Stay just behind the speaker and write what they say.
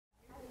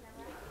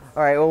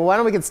All right, well, why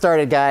don't we get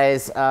started,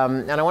 guys?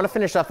 And I want to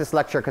finish off this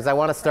lecture because I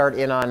want to start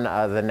in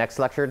on the next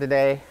lecture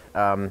today.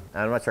 I'm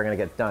not sure I'm going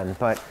to get done,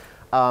 but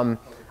I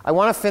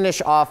want to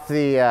finish off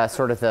the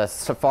sort of the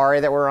safari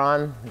that we're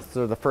on,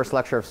 so the first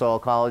lecture of soil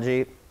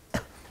ecology.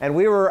 And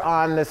we were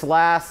on this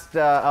last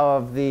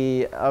of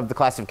the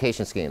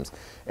classification schemes.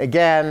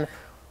 Again,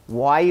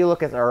 why you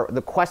look at, or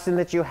the question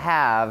that you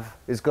have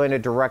is going to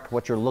direct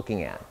what you're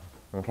looking at.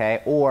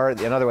 Okay? Or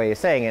another way of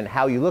saying it,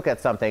 how you look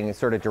at something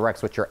sort of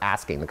directs what you're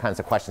asking, the kinds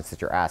of questions that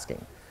you're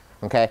asking.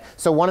 Okay?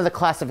 So one of the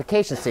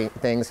classification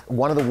things,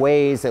 one of the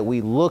ways that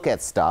we look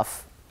at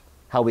stuff,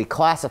 how we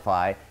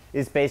classify,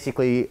 is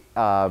basically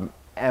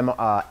 16S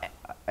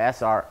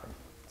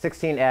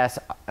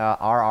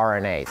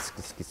rRNA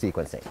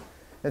sequencing.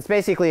 It's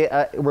basically,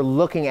 we're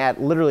looking at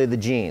literally the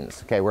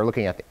genes. Okay? We're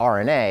looking at the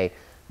RNA,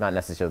 not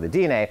necessarily the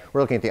DNA.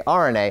 We're looking at the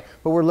RNA,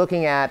 but we're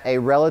looking at a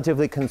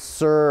relatively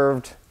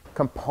conserved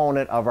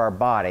component of our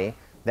body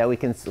that we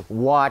can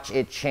watch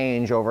it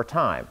change over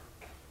time.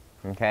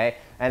 Okay?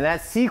 And that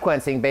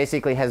sequencing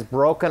basically has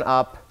broken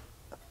up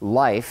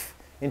life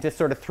into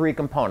sort of three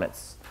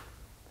components: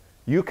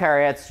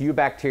 eukaryotes,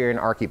 eubacteria, and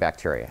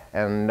archaebacteria.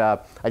 And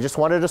I just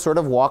wanted to sort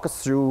of walk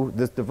us through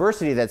the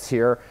diversity that's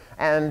here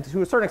and,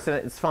 to a certain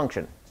extent, its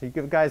function. So you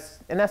give guys,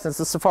 in essence,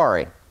 a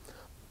safari.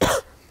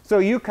 So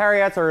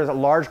eukaryotes are a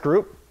large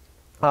group.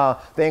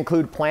 They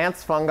include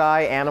plants,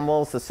 fungi,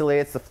 animals, the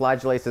ciliates, the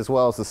flagellates, as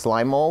well as the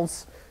slime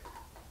molds.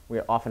 We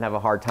often have a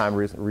hard time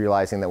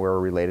realizing that we're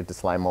related to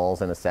slime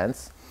molds in a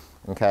sense.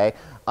 Okay?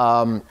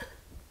 When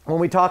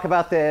we talk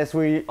about this,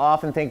 we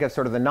often think of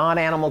sort of the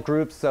non-animal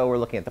groups. So we're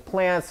looking at the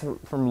plants,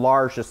 from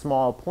large to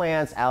small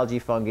plants, algae,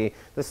 fungi,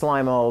 the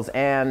slime molds,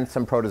 and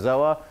some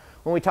protozoa.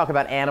 When we talk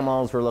about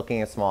animals, we're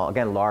looking at small,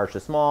 again, large to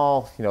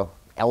small,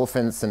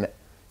 elephants and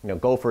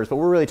gophers, but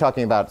we're really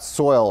talking about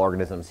soil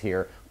organisms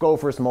here: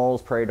 gophers,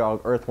 moles, prairie dog,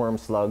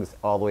 earthworms, slugs,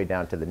 all the way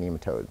down to the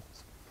nematodes.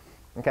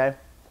 Okay?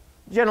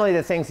 Generally,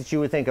 the things that you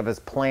would think of as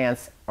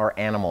plants or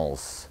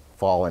animals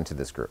fall into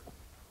this group.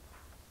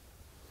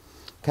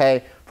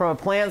 Okay? From a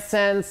plant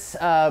sense,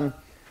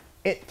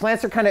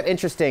 plants are kind of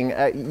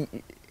interesting.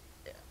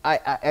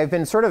 I've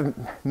been sort of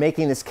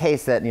making this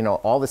case that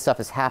all this stuff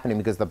is happening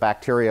because the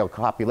bacterial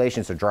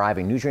populations are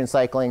driving nutrient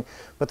cycling,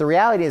 but the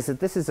reality is that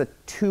this is a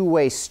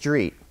two-way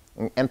street.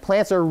 And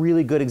plants are a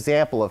really good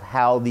example of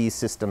how these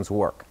systems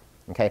work.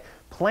 Okay?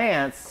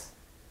 Plants,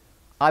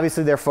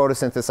 obviously they're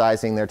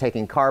photosynthesizing. They're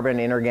taking carbon,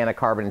 inorganic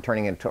carbon, and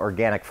turning it into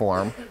organic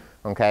form.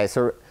 Okay?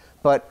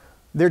 But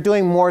they're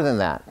doing more than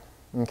that.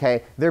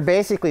 Okay? They're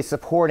basically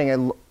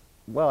supporting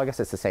well, I guess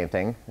it's the same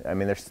thing. I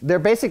mean, they're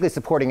basically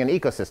supporting an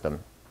ecosystem.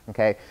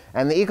 Okay?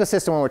 And the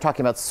ecosystem, when we're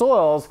talking about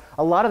soils,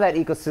 a lot of that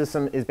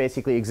ecosystem is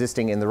basically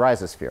existing in the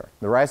rhizosphere.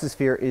 The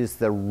rhizosphere is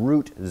the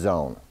root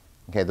zone.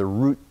 Okay? The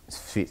root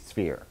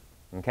sphere.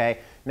 Okay?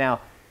 Now,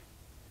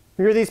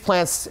 here are these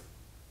plants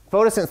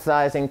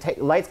photosynthesizing,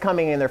 light's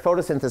coming in, they're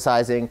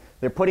photosynthesizing,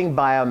 they're putting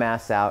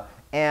biomass out,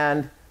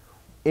 and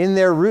in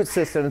their root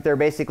system, they're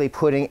basically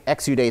putting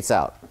exudates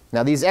out.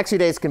 Now, these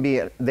exudates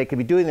they could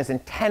be doing this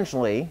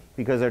intentionally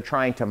because they're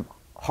trying to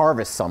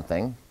harvest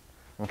something,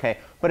 okay?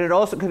 But it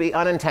also could be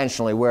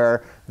unintentionally,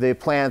 where the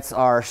plants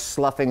are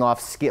sloughing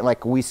off skin,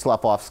 like we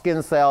slough off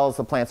skin cells,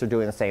 the plants are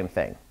doing the same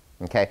thing,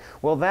 okay?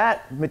 Well,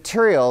 that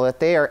material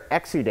that they are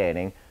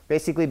exudating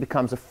basically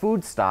becomes a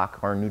food stock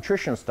or a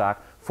nutrition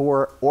stock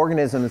for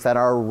organisms that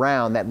are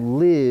around, that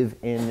live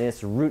in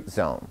this root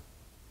zone.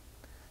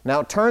 Now,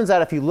 it turns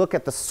out if you look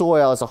at the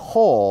soil as a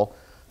whole,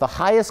 the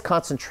highest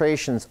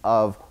concentrations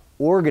of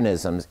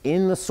organisms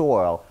in the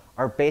soil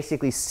are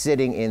basically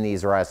sitting in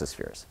these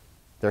rhizospheres.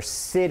 They're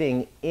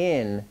sitting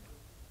in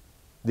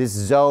this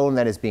zone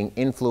that is being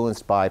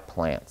influenced by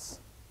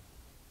plants.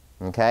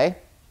 Okay?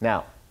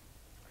 Now,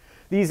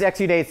 these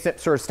exudates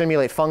sort of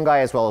stimulate fungi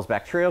as well as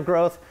bacterial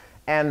growth,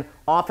 and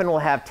often will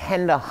have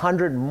 10 to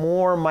 100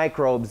 more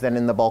microbes than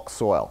in the bulk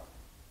soil.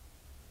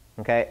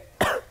 Okay?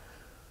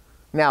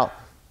 Now,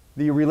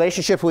 the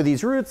relationship with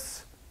these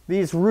roots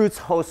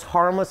host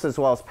harmless as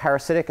well as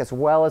parasitic as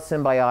well as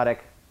symbiotic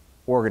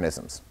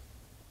organisms.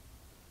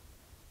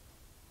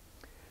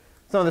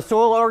 So the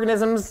soil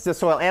organisms, the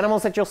soil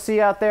animals that you'll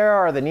see out there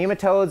are the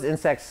nematodes,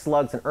 insects,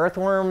 slugs, and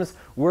earthworms.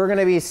 We're going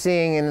to be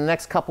seeing, in the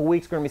next couple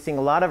weeks, we're going to be seeing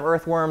a lot of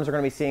earthworms. We're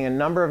going to be seeing a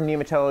number of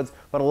nematodes,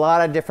 but a lot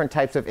of different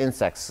types of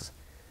insects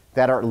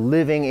that are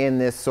living in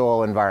this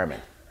soil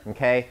environment.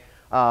 Okay?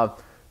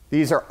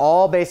 These are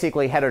all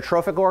basically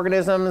heterotrophic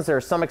organisms. There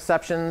are some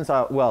exceptions.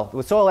 Well,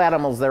 with soil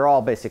animals, they're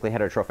all basically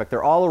heterotrophic.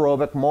 They're all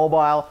aerobic,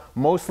 mobile,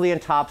 mostly in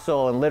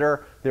topsoil and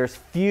litter. There's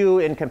few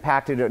in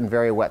compacted and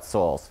very wet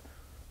soils.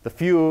 The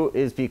few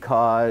is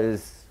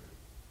because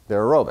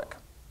they're aerobic.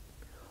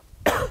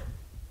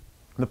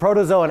 The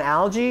protozoa and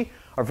algae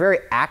are very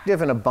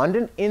active and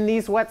abundant in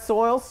these wet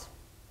soils.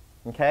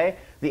 Okay?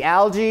 The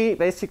algae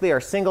basically are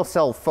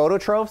single-celled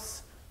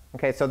phototrophs.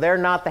 Okay, so they're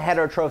not the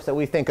heterotrophs that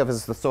we think of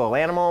as the soil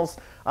animals.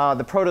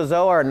 The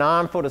protozoa are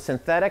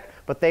non-photosynthetic,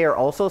 but they are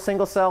also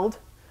single-celled,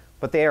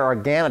 but they are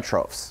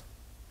organotrophs.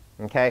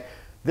 Okay?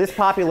 This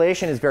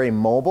population is very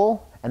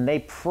mobile and they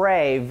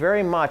prey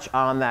very much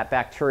on that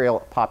bacterial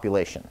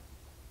population.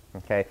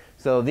 Okay,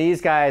 so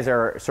these guys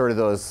are sort of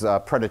those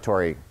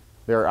predatory.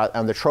 They're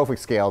on the trophic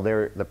scale.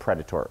 They're the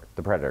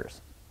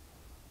predators.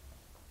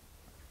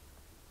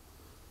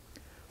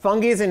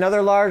 Fungi is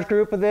another large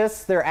group of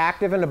this. They're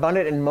active and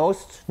abundant in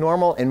most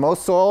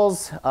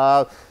soils.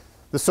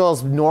 The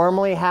soils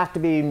normally have to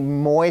be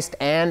moist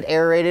and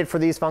aerated for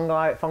these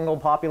fungal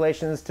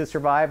populations to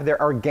survive.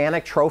 They're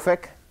organic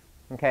trophic.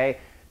 Okay,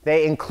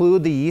 they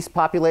include the yeast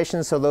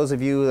population. So those of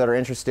you that are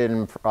interested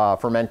in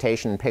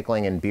fermentation,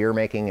 pickling, and beer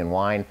making and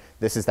wine,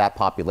 this is that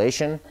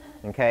population.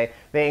 Okay,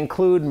 they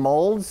include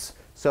molds.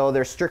 So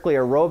they're strictly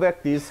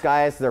aerobic. These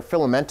guys, they're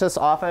filamentous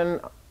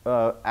often.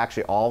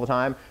 Actually all the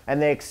time,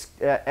 and they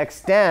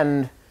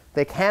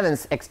can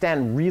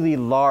extend really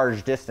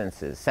large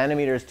distances,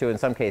 centimeters to, in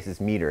some cases,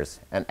 meters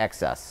and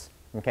excess.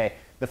 Okay,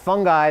 the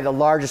fungi, the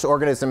largest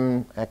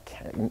organism,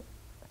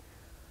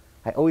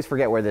 I always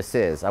forget where this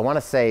is. I want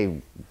to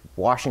say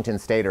Washington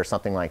State or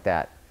something like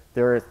that.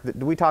 Did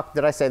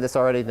I say this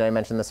already? Did I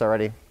mention this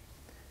already?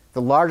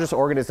 The largest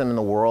organism in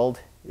the world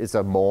is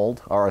a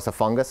mold, or it's a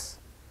fungus.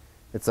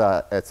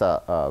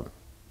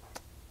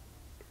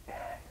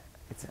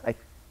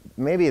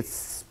 Maybe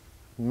it's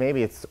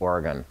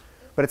Oregon,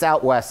 but it's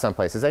out west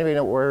someplace. Does anybody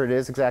know where it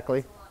is exactly?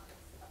 It's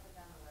up and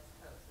down the west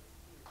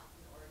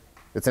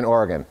coast. It's in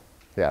Oregon.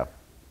 Yeah.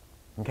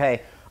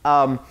 Okay.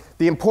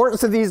 The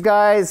importance of these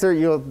guys,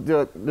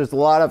 there's a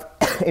lot of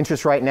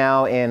interest right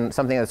now in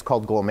something that's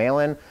called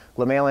glomalin.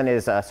 Glomalin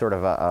is a sort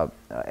of a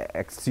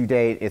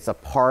exudate. It's a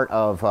part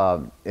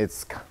of.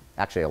 It's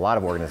actually a lot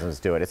of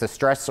organisms do it. It's a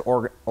stress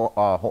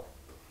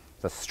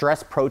It's a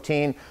stress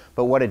protein,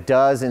 but what it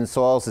does in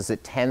soils is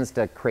it tends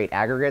to create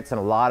aggregates, and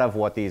a lot of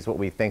what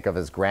we think of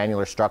as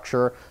granular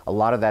structure, a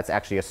lot of that's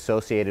actually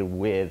associated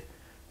with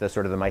the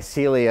sort of the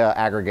mycelia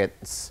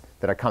aggregates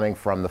that are coming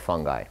from the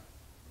fungi.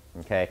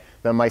 Okay,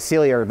 the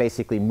mycelia are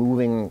basically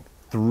moving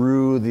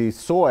through the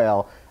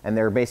soil, and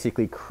they're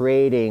basically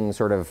creating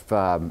sort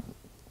of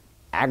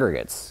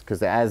aggregates,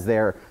 because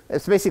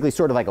it's basically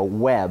sort of like a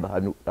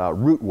web, a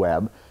root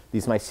web.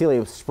 These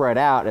mycelia spread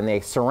out and they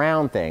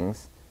surround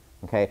things.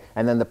 Okay,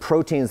 and then the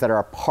proteins that are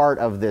a part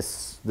of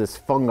this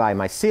fungi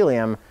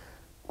mycelium,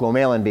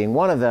 glomalin being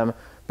one of them,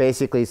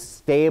 basically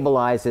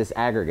stabilize this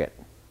aggregate.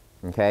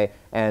 Okay,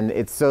 and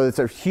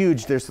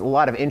there's a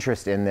lot of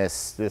interest in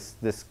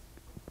this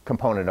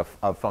component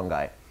of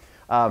fungi.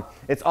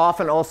 It's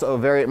often also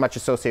very much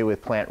associated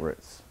with plant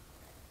roots.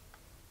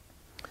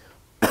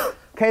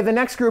 Okay, the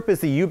next group is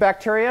the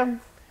eubacteria.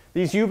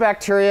 These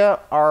eubacteria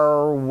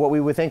are what we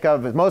would think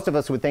of, most of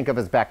us would think of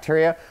as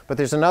bacteria, but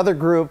there's another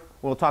group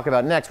we'll talk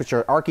about next, which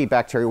are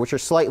archaebacteria, which are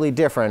slightly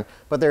different,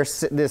 but they're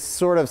this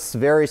sort of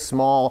very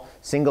small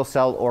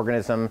single-celled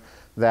organism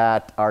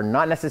that are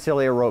not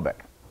necessarily aerobic.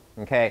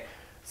 Okay,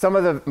 some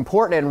of the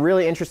important and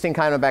really interesting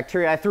kind of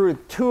bacteria, I threw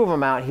two of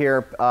them out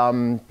here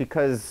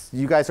because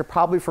you guys are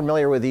probably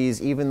familiar with these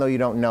even though you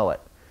don't know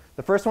it.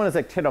 The first one is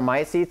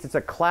actinomycetes. It's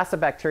a class of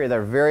bacteria that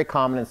are very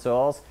common in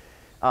soils.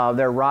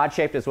 They're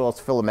rod-shaped as well as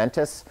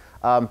filamentous.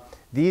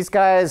 These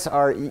guys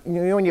are,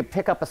 when you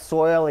pick up a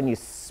soil and you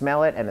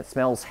smell it and it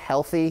smells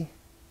healthy,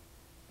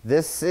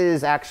 this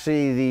is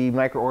actually the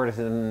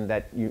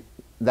microorganism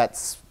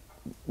that's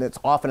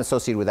often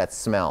associated with that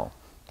smell.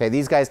 Okay,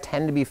 these guys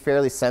tend to be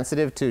fairly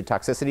sensitive to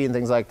toxicity and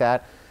things like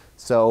that.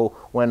 So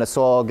when a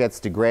soil gets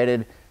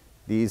degraded,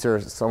 these are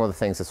some of the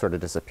things that sort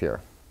of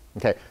disappear.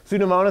 Okay,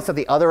 Pseudomonas at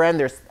the other end,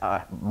 there's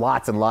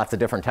lots and lots of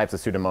different types of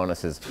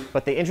Pseudomonases.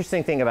 But the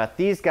interesting thing about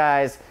these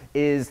guys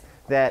is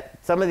that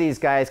some of these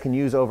guys can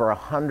use over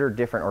 100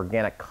 different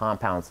organic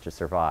compounds to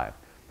survive.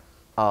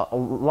 A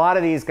lot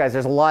of these guys,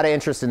 there's a lot of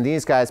interest in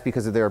these guys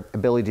because of their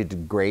ability to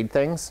degrade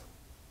things.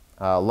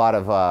 A lot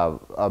of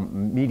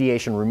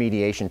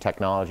remediation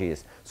technology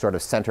is sort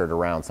of centered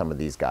around some of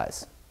these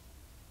guys.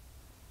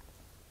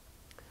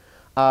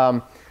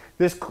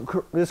 This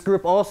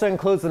group also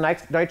includes the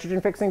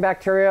nitrogen-fixing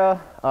bacteria,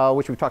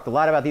 which we've talked a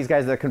lot about. These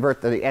guys that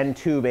convert the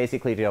N2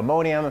 basically to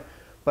ammonium,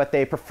 but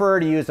they prefer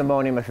to use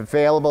ammonium if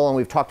available, and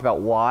we've talked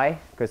about why,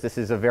 because this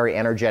is a very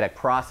energetic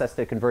process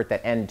to convert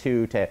that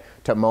N2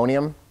 to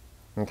ammonium.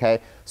 Okay,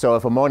 so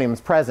if ammonium is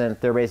present,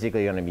 they're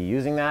basically going to be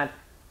using that.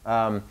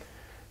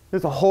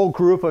 There's a whole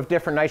group of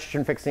different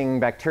nitrogen-fixing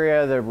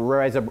bacteria, the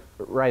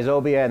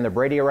rhizobia and the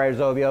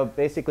bradyrhizobia.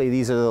 Basically,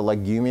 these are the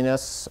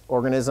leguminous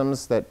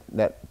organisms that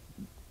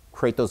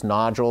create those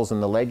nodules in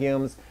the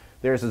legumes.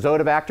 There's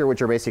azotobacter,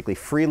 which are basically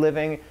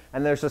free-living,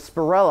 and there's a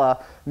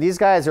spirella. These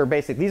guys are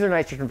these are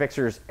nitrogen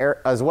fixers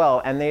as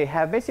well, and they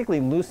have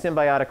basically loose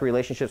symbiotic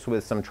relationships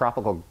with some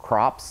tropical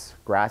crops,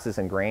 grasses,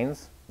 and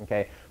grains.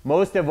 Okay,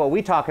 most of what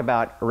we talk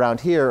about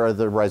around here are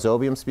the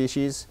rhizobium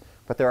species,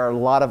 but there are a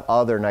lot of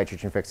other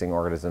nitrogen-fixing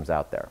organisms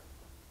out there.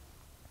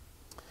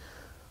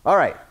 All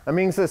right, that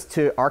brings us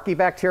to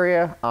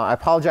archaebacteria. I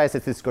apologize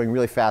if this is going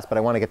really fast, but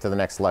I want to get to the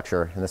next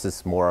lecture, and this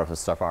is more of a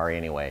safari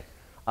anyway.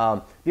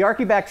 The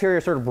archaebacteria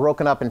are sort of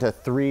broken up into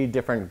three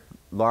different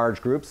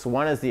large groups.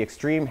 One is the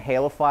extreme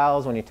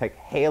halophiles. When you take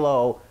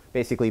halo,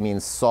 basically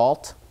means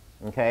salt.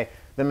 Okay,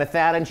 the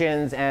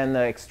methanogens and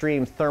the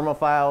extreme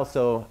thermophiles,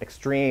 so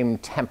extreme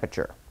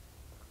temperature.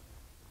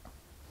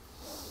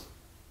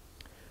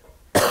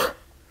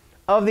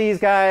 Of these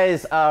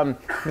guys,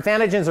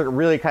 methanogens are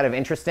really kind of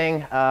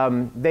interesting.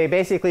 They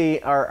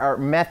basically are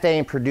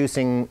methane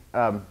producing,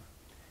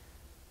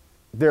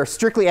 they're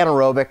strictly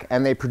anaerobic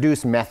and they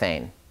produce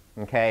methane,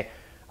 okay?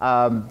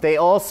 They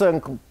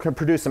also can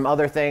produce some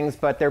other things,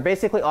 but they're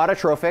basically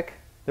autotrophic.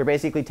 They're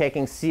basically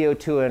taking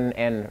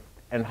CO2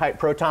 and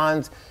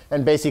protons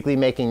and basically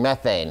making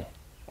methane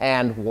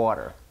and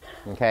water,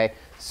 okay?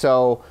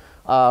 So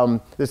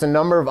there's a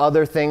number of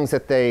other things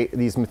that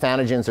these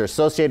methanogens are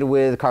associated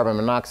with: carbon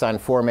monoxide,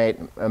 formate,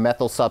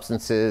 methyl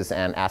substances,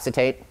 and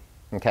acetate,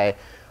 okay?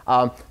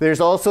 There's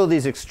also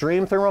these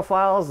extreme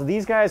thermophiles.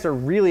 These guys are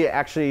really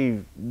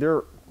actually,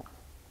 they're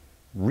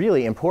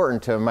really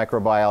important to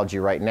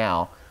microbiology right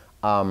now.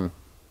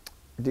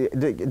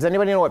 Does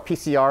anybody know what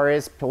PCR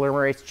is?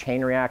 Polymerase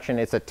chain reaction.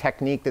 It's a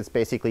technique that's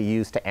basically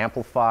used to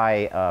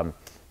amplify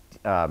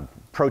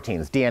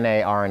proteins,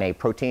 DNA, RNA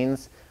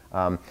proteins.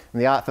 And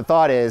the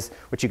thought is,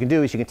 what you can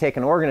do is you can take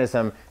an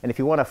organism, and if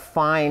you want to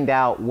find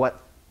out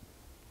what,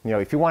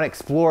 if you want to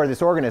explore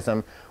this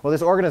organism, well,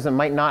 this organism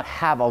might not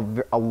have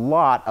a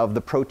lot of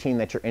the protein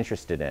that you're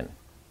interested in.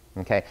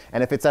 Okay?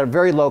 And if it's at a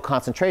very low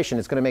concentration,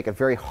 it's going to make it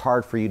very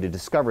hard for you to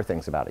discover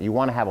things about it. You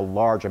want to have a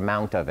large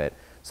amount of it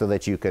so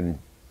that you can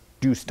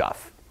do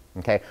stuff.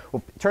 Okay?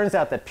 Well, it turns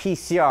out that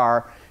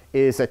PCR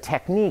is a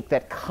technique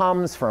that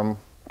comes from,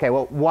 okay,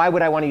 well, why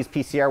would I want to use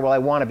PCR? Well, I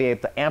want to be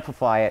able to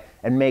amplify it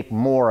and make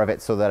more of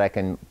it so that I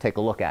can take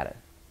a look at it.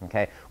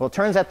 Okay? Well, it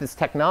turns out this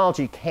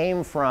technology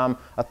came from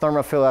a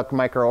thermophilic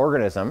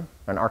microorganism,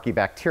 an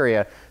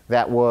archaebacteria,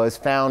 that was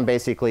found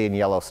basically in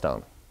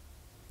Yellowstone.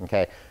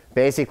 Okay?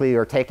 Basically,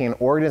 you're taking an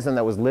organism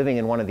that was living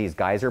in one of these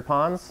geyser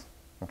ponds,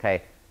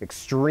 okay,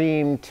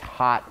 extreme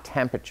hot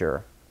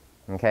temperature,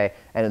 okay,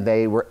 and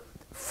they were,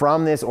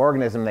 from this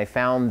organism, they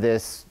found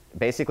this,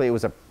 basically it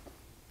was I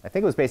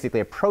think it was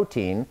basically a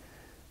protein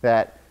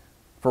that,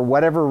 for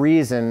whatever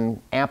reason,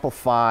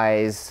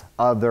 amplifies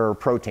other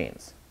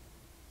proteins,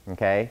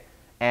 okay?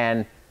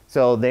 And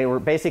so they were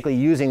basically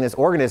using this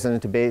organism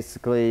to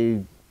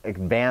basically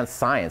advance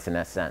science in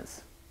that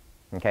sense.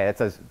 Okay,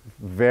 that's a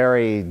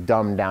very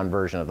dumbed down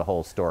version of the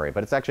whole story,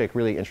 but it's actually a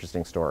really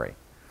interesting story.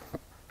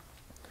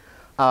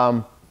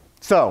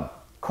 So,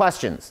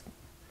 questions?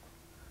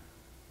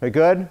 Are we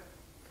good?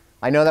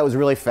 I know that was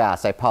really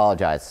fast, I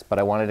apologize, but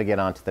I wanted to get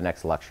on to the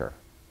next lecture.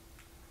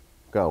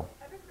 Go.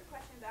 I have a quick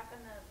question back on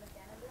the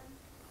methanogens.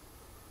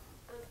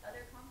 Those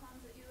other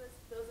compounds that you list,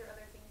 those are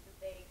other things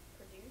that they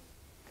produce?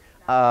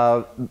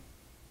 So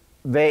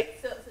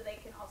they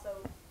can also,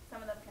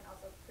 some of them can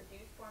also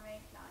produce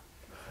formate, not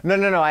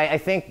consume? No. I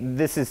think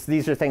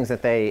these are things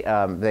that they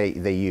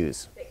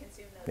use. They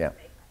consume those Yeah. and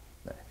make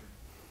money.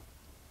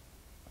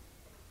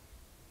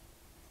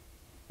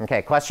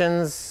 Okay,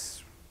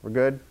 questions? We're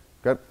good?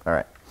 Good? All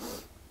right.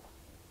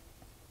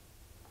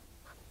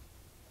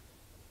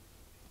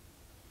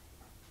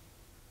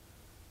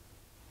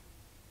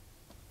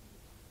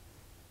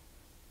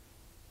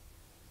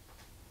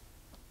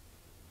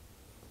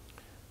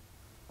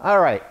 All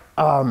right.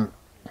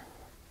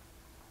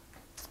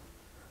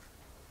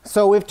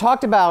 So we've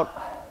talked about,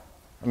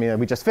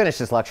 we just finished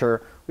this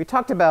lecture. We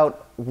talked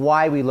about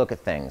why we look at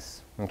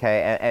things,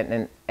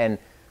 okay, and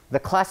the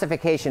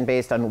classification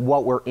based on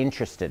what we're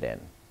interested in.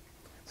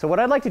 So what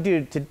I'd like to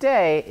do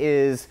today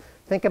is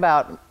think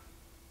about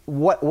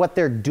what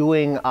they're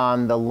doing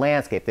on the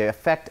landscape, the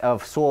effect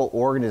of soil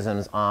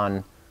organisms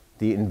on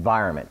the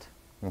environment.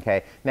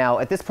 Okay. Now,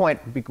 at this point,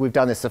 we've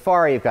done this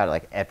safari. You've got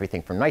like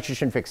everything from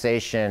nitrogen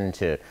fixation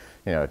to,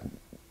 I don't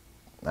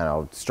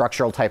know,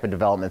 structural type of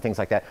development, things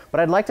like that. But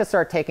I'd like to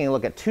start taking a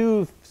look at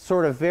two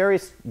sort of very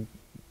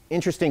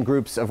interesting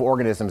groups of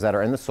organisms that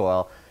are in the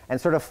soil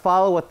and sort of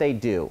follow what they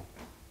do.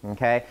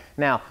 Okay.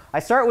 Now, I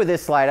start with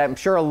this slide. I'm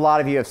sure a lot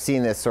of you have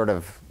seen this sort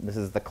of. This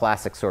is the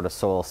classic sort of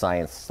soil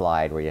science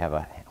slide where you have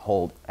a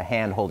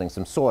hand holding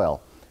some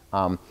soil.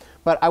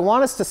 But I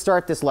want us to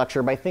start this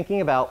lecture by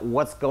thinking about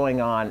what's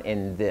going on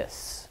in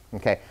this.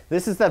 Okay,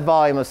 this is the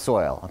volume of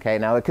soil. Okay,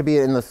 now it could be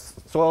in the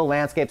soil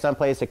landscape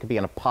someplace. It could be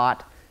in a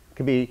pot. It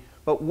could be.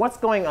 But what's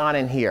going on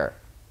in here?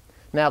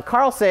 Now,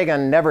 Carl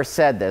Sagan never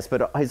said this,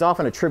 but he's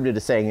often attributed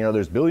to saying,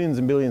 there's billions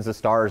and billions of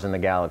stars in the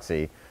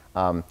galaxy.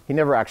 He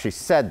never actually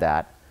said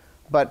that.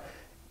 But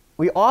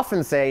we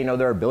often say,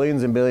 there are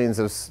billions and billions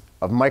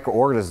of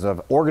microorganisms,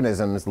 of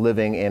organisms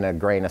living in a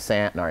grain of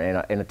sand or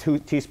in a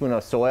teaspoon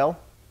of soil.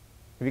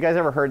 Have you guys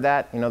ever heard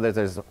that?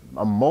 There's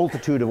a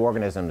multitude of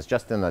organisms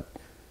just in the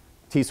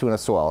teaspoon of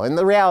soil. And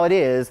the reality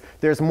is,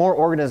 there's more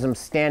organisms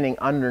standing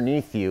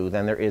underneath you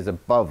than there is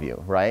above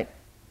you, right?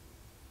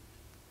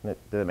 Does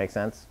that make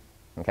sense?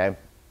 Okay.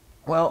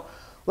 Well,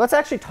 let's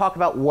actually talk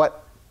about what's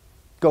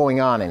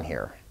going on in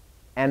here.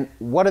 And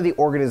what are the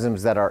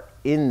organisms that are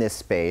in this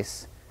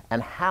space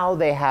and how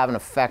they have an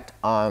effect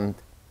on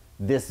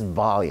this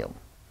volume.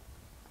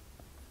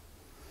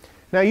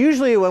 Now,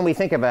 usually when we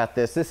think about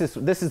this, this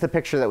is the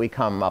picture that we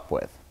come up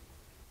with.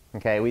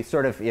 Okay, we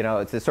sort of,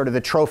 it's sort of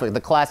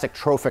the classic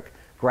trophic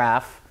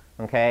graph,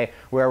 okay,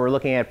 where we're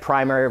looking at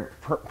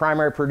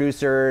primary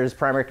producers,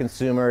 primary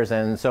consumers,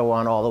 and so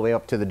on all the way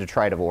up to the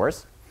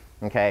detritivores,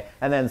 okay,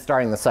 and then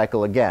starting the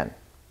cycle again,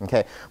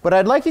 okay. But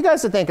I'd like you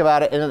guys to think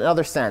about it in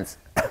another sense.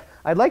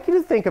 I'd like you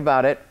to think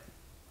about it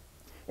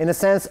in a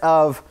sense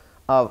of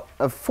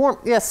form,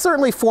 yes,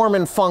 certainly form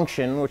and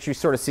function, which you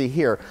sort of see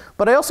here,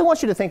 but I also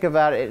want you to think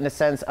about it in a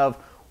sense of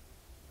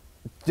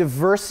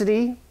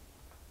diversity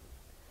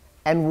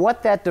and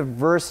what that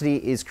diversity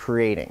is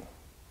creating.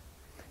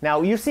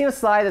 Now, you've seen a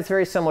slide that's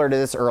very similar to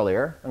this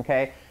earlier,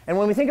 okay? And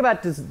when we think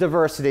about this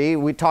diversity,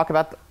 we talk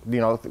about,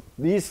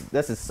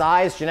 this is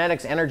size,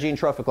 genetics, energy, and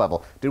trophic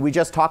level. Did we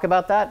just talk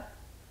about that?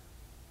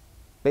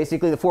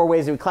 Basically, the 4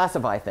 ways that we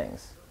classify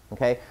things,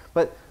 okay?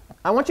 But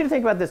I want you to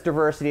think about this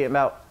diversity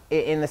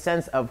in the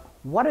sense of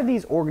what are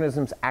these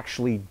organisms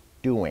actually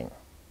doing,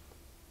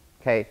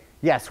 okay?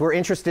 Yes, we're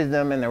interested in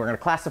them, and we're going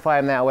to classify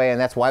them that way, and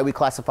that's why we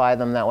classify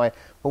them that way.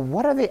 But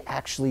what are they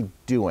actually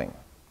doing?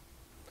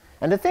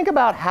 And to think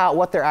about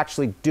what they're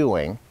actually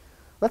doing,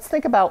 let's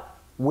think about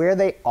where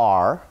they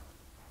are,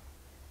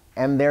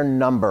 and their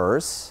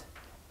numbers,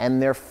 and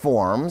their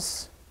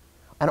forms,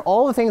 and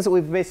all the things that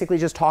we've basically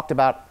just talked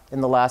about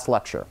in the last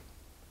lecture.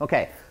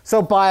 Okay,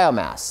 so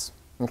biomass.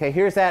 Okay,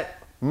 here's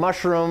that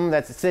mushroom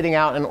that's sitting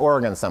out in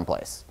Oregon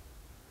someplace.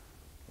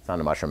 It's not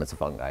a mushroom, it's a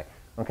fungi.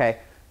 Okay.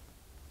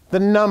 The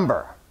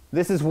number.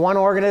 This is one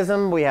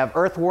organism. We have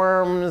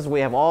earthworms. We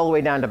have all the way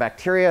down to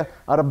bacteria,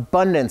 an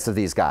abundance of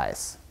these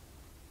guys.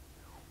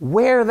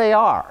 Where they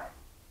are.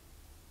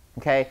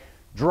 Okay?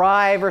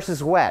 Dry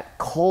versus wet,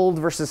 cold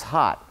versus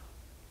hot.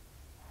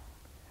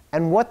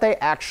 And what they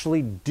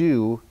actually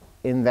do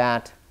in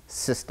that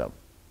system.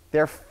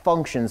 Their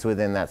functions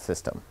within that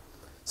system.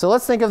 So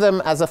let's think of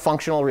them as a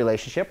functional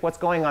relationship. What's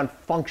going on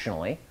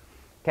functionally?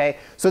 Okay?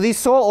 So these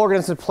soil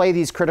organisms play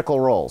these critical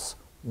roles.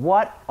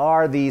 What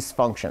are these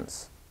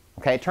functions?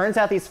 Okay, it turns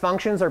out these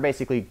functions are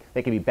basically,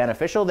 they can be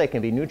beneficial, they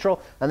can be neutral,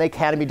 and they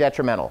can be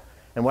detrimental.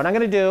 And what I'm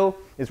going to do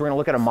is we're going to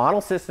look at a model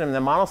system. And the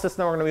model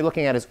system we're going to be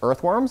looking at is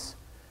earthworms.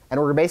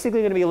 And we're basically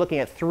going to be looking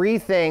at 3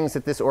 things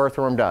that this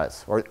earthworm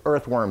does, or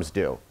earthworms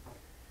do.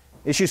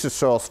 Issues of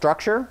soil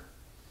structure,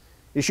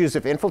 issues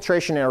of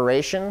infiltration and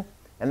aeration,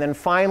 and then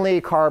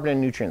finally carbon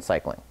and nutrient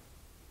cycling.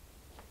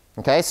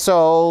 Okay,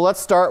 so let's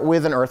start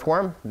with an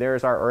earthworm.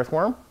 There's our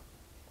earthworm.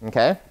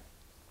 Okay.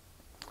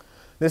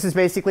 This is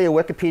basically a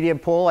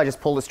Wikipedia pull. I just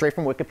pulled it straight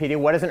from Wikipedia.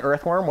 What is an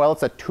earthworm? Well,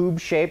 it's a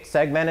tube-shaped,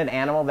 segmented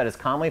animal that is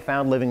commonly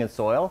found living in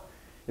soil.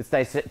 Its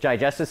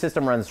digestive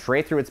system runs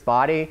straight through its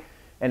body,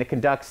 and it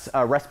conducts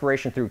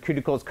respiration through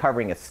cuticles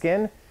covering its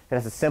skin. It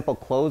has a simple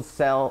closed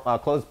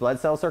blood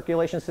cell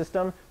circulation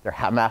system. They're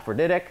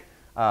hermaphroditic.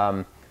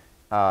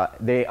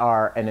 They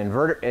are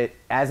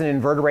as an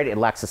invertebrate, it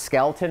lacks a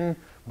skeleton,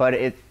 but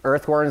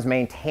earthworms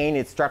maintain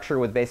its structure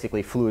with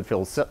basically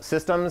fluid-filled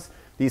systems.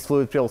 These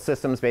fluid-filled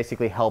systems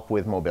basically help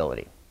with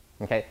mobility.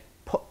 Okay?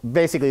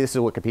 Basically, this is a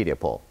Wikipedia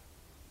pull.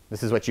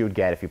 This is what you would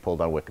get if you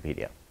pulled on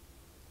Wikipedia.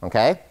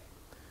 Okay?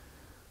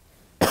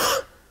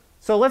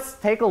 So let's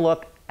take a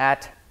look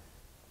at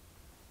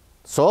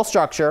soil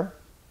structure,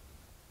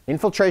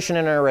 infiltration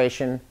and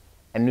aeration,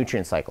 and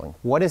nutrient cycling.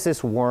 What is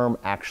this worm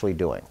actually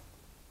doing?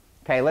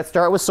 Okay, let's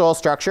start with soil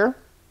structure.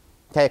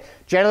 Okay,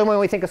 generally when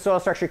we think of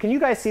soil structure, can you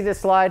guys see this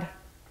slide?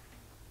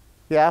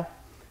 Yeah?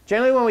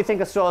 Generally, when we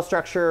think of soil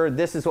structure,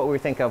 this is what we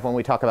think of when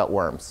we talk about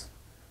worms.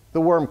 The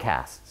worm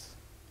casts.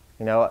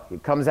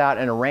 It comes out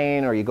in a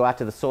rain, or you go out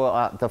to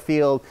the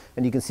field,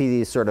 and you can see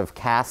these sort of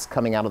casts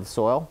coming out of the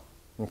soil.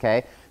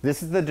 Okay?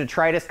 This is the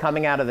detritus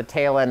coming out of the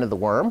tail end of the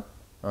worm.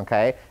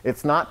 Okay?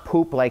 It's not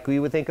poop like we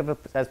would think of it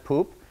as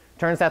poop.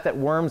 Turns out that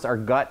worms are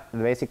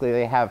basically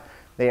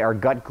they are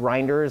gut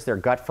grinders, they're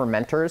gut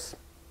fermenters.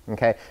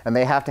 Okay? And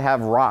they have to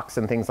have rocks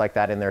and things like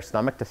that in their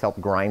stomach to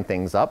help grind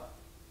things up.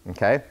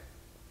 Okay?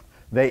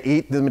 They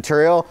eat the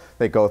material,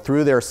 they go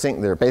through their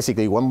sink, they're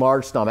basically one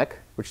large stomach,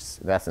 which is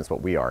in essence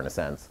what we are in a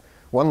sense.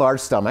 One large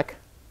stomach,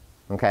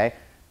 okay?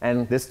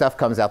 And this stuff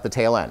comes out the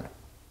tail end.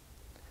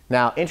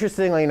 Now,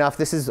 interestingly enough,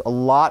 this is a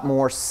lot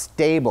more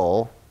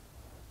stable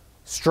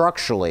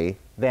structurally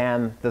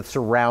than the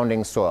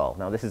surrounding soil.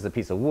 Now, this is a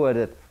piece of wood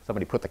that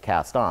somebody put the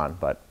cast on,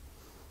 but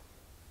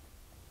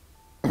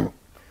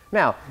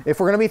now,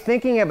 if we're going to be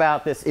thinking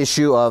about this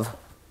issue of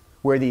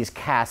where these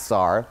casts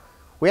are,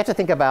 we have to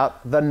think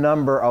about the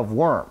number of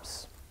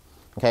worms.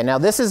 Okay, now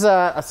this is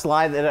a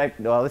slide that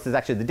this is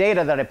actually the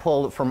data that I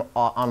pulled from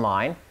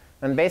online.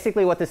 And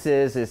basically what this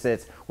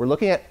is we're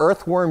looking at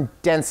earthworm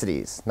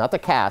densities, not the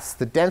casts,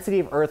 the density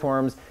of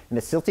earthworms in a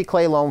silty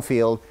clay loam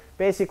field,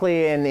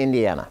 basically in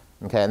Indiana.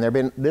 Okay, and they've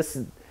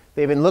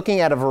been looking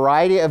at a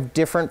variety of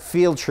different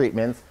field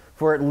treatments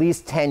for at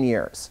least 10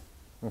 years.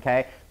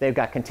 Okay, they've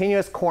got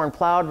continuous corn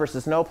plowed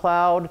versus no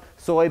plowed,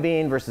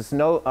 soybean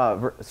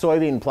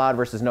plowed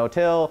versus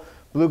no-till,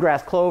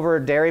 bluegrass clover,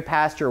 dairy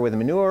pasture with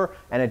manure,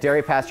 and a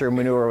dairy pasture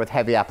manure with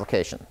heavy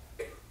application.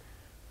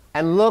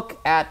 And look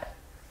at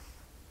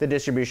the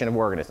distribution of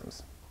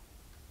organisms,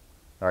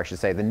 or I should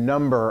say the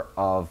number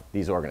of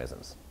these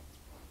organisms.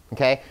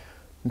 Okay?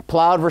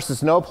 Plowed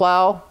versus no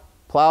plow,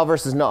 plowed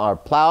versus no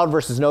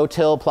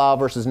till, plow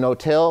versus no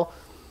till,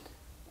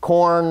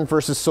 corn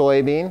versus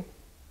soybean,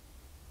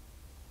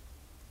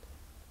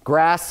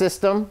 grass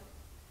system,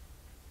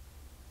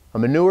 a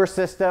manure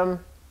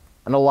system,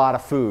 and a lot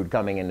of food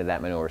coming into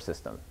that manure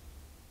system.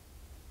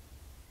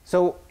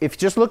 So if you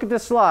just look at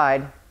this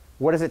slide,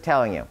 what is it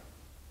telling you?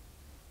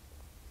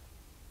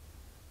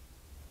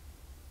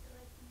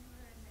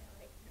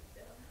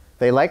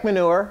 They like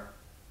manure,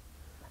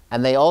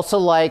 and they also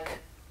like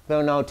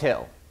the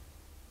no-till.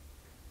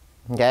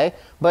 Okay?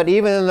 But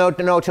even in the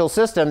no-till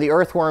system, the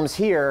earthworms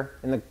here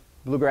in the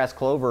bluegrass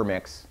clover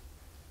mix,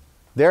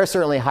 they're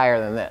certainly higher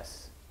than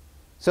this.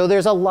 So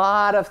there's a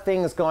lot of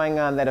things going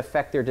on that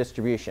affect their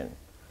distribution.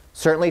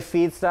 Certainly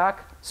feedstock,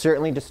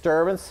 certainly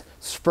disturbance,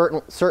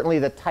 certainly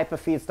the type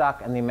of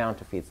feedstock and the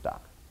amount of feedstock.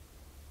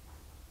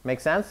 Make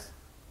sense?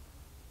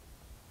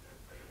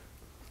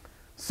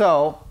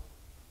 So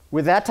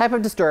with that type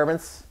of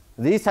disturbance,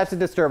 these types of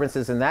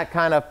disturbances in that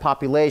kind of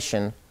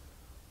population,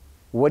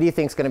 what do you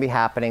think is going to be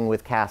happening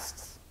with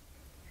casts?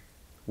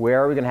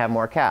 Where are we going to have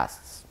more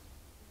casts?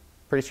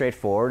 Pretty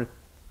straightforward.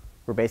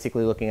 We're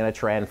basically looking at a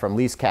trend from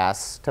least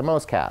casts to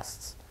most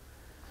casts.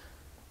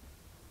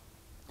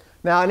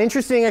 Now, an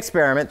interesting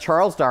experiment,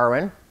 Charles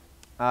Darwin,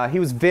 he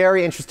was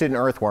very interested in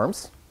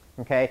earthworms.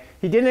 Okay?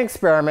 He did an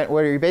experiment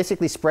where he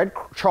basically spread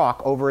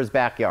chalk over his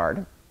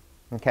backyard.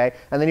 Okay?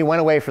 And then he went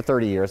away for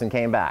 30 years and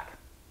came back.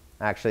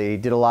 Actually, he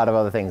did a lot of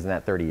other things in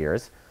that 30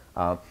 years.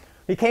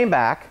 He came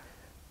back,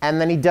 and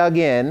then he dug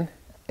in,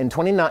 and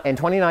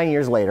 29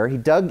 years later, he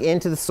dug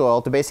into the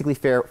soil to basically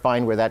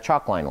find where that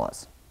chalk line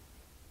was.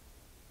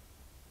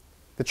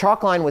 The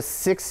chalk line was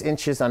 6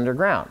 inches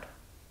underground,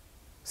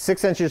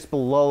 6 inches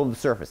below the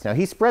surface. Now,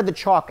 he spread the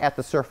chalk at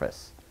the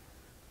surface.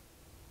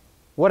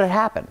 What had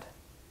happened?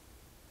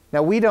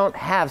 Now, we don't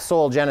have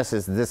soil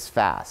genesis this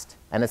fast.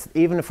 And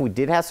even if we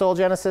did have soil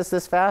genesis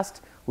this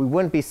fast, we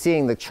wouldn't be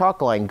seeing the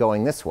chalk line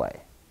going this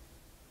way.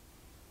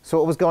 So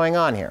what was going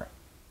on here?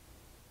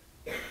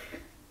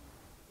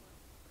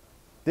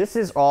 This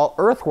is all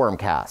earthworm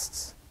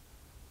casts.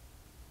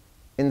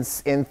 In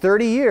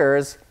 30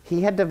 years,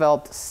 he had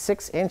developed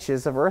 6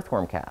 inches of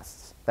earthworm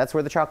casts. That's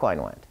where the chalk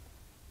line went.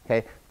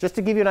 Okay? Just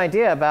to give you an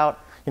idea about,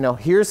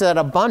 here's that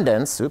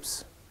abundance.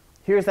 Oops.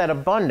 Here's that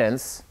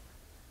abundance.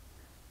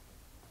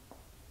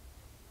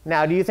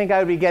 Now, do you think I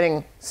would be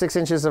getting 6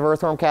 inches of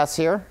earthworm casts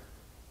here?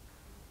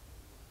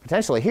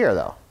 Potentially here,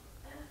 though.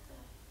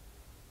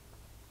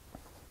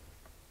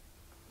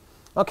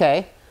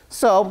 Okay,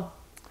 so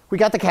we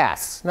got the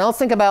casts. Now let's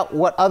think about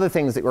what other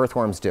things the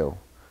earthworms do.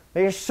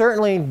 They're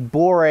certainly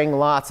boring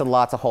lots and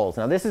lots of holes.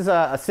 Now this is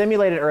a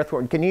simulated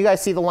earthworm. Can you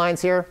guys see the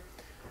lines here?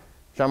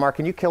 Jean-Marc,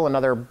 can you kill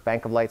another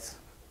bank of lights?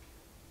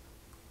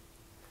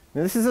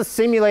 Now, this is a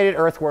simulated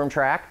earthworm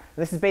track.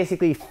 This is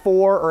basically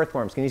 4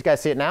 earthworms. Can you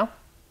guys see it now?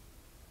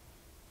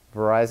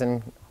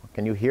 Verizon,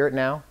 can you hear it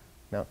now?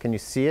 No, can you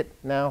see it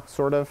now,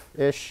 sort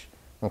of-ish?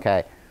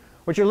 Okay.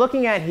 What you're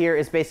looking at here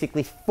is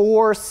basically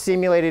 4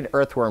 simulated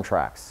earthworm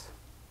tracks.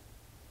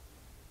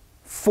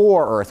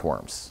 4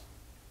 earthworms.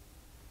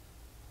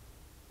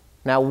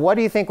 Now, what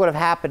do you think would have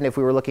happened if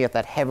we were looking at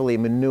that heavily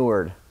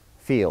manured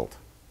field?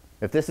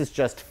 If this is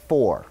just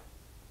 4.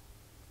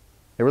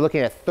 They were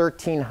looking at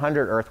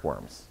 1,300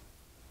 earthworms.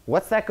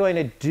 What's that going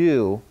to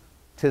do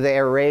to the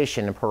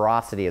aeration and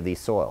porosity of these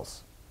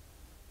soils?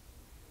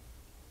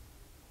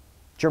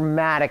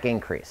 Dramatic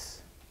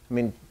increase. I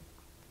mean,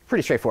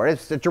 pretty straightforward.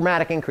 It's a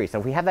dramatic increase.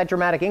 If we have that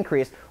dramatic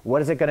increase,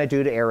 what is it going to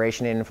do to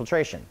aeration and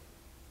infiltration?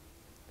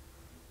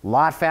 A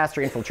lot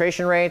faster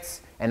infiltration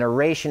rates, and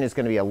aeration is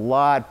going to be a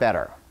lot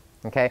better.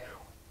 Okay?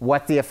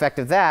 What's the effect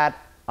of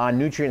that on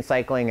nutrient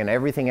cycling and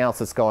everything else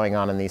that's going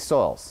on in these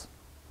soils?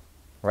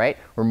 Right?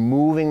 We're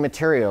moving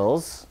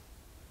materials.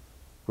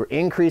 We're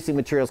increasing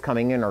materials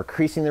coming in or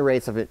increasing the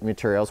rates of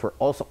materials. We're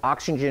also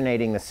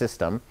oxygenating the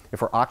system.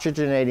 If we're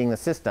oxygenating the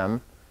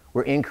system,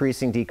 we're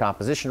increasing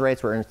decomposition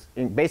rates. We're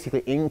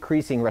basically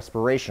increasing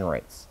respiration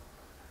rates.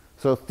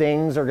 So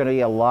things are going to be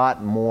a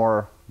lot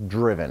more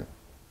driven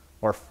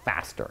or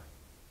faster.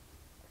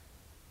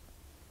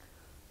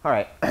 All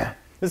right.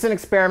 This is an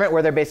experiment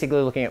where they're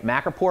basically looking at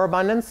macropore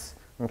abundance.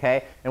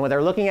 Okay? And what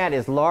they're looking at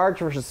is large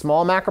versus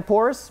small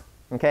macropores.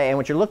 Okay? And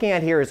what you're looking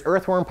at here is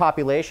earthworm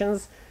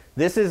populations.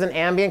 This is an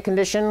ambient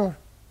condition.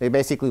 They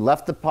basically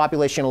left the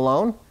population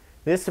alone.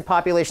 This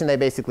population, they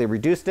basically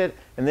reduced it.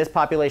 In this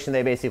population,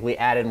 they basically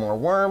added more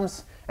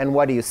worms. And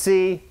what do you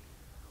see?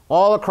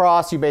 All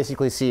across, you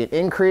basically see an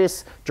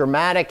increase,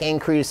 dramatic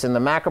increase in the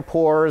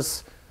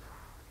macropores,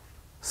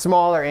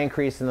 smaller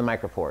increase in the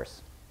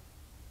micropores.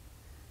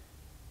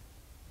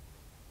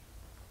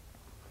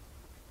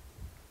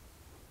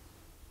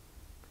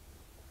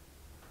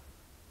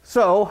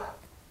 So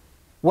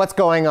what's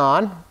going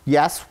on?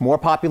 Yes, more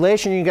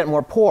population, you get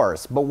more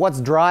pores. But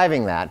what's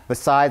driving that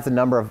besides the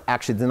number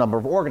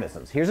of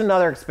organisms? Here's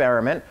another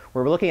experiment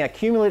where we're looking at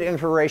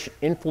cumulative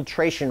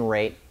infiltration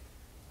rate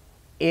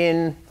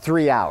in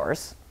 3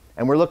 hours.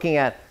 And we're looking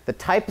at the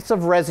types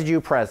of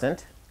residue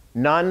present,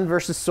 none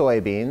versus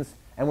soybeans,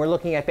 and we're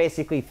looking at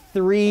basically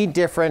 3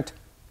 different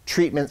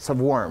treatments of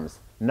worms.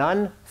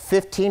 None,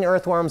 15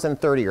 earthworms, and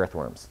 30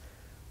 earthworms.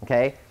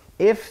 Okay?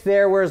 If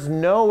there was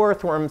no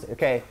earthworms,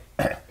 okay,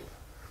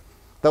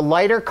 the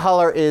lighter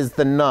color is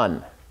the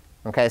none.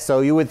 Okay,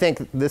 so you would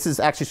think this is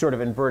actually sort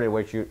of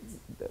inverted,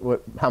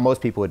 how most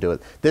people would do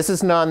it. This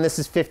is none, this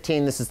is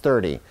 15, this is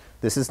 30.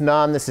 This is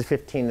none, this is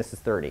 15, this is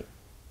 30.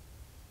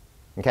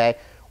 Okay?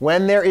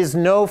 When there is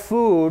no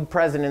food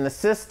present in the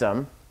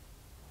system,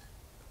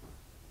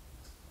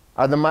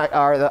 are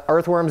the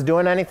earthworms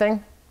doing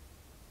anything?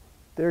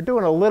 They're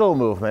doing a little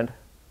movement.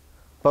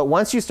 But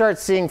once you start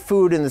seeing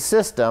food in the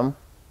system,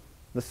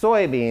 the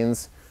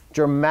soybeans,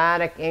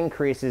 dramatic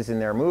increases in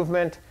their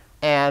movement,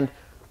 and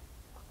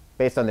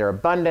based on their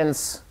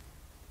abundance,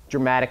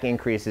 dramatic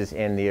increases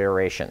in the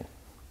aeration,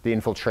 the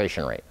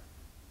infiltration rate.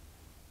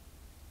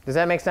 Does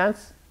that make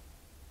sense?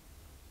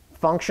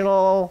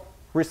 Functional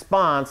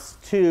response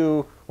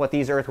to what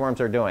these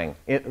earthworms are doing.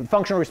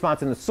 Functional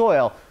response in the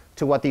soil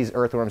to what these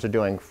earthworms are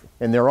doing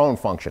in their own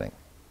functioning.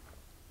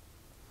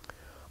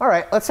 All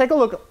right, let's take a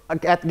look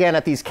again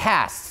at these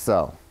casts,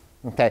 though.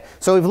 Okay,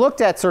 so we've looked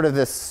at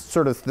the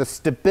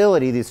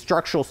stability, the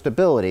structural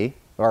stability,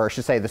 or I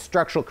should say the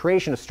structural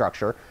creation of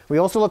structure. We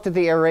also looked at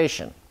the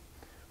aeration.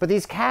 But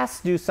these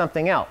casts do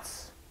something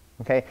else.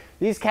 Okay,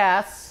 these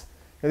casts,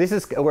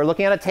 we're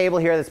looking at a table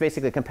here that's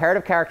basically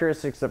comparative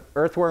characteristics of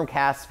earthworm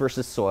casts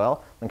versus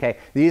soil. Okay,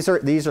 these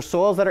are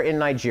soils that are in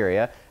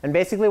Nigeria, and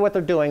basically what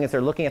they're doing is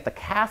they're looking at the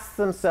casts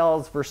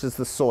themselves versus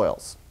the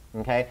soils.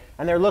 Okay,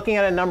 and they're looking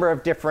at a number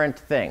of different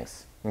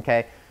things.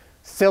 Okay,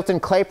 silt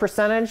and clay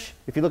percentage.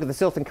 If you look at the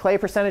silt and clay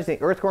percentage, the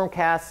earthworm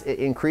cast it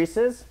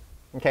increases.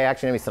 Okay,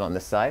 actually let me sit on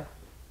this side.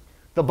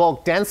 The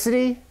bulk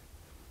density,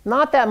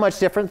 not that much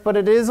difference, but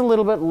it is a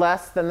little bit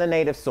less than the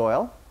native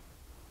soil.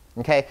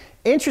 Okay,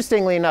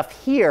 interestingly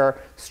enough here,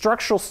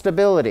 structural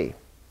stability.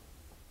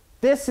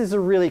 This is a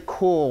really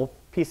cool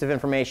piece of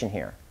information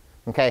here.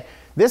 Okay,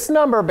 this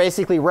number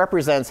basically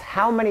represents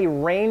how many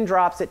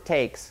raindrops it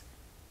takes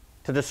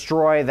to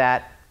destroy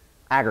that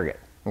aggregate.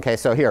 Okay,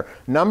 so here,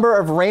 number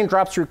of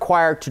raindrops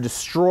required to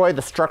destroy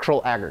the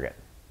structural aggregate.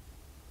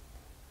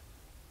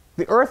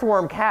 The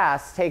earthworm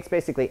cast takes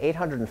basically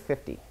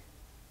 850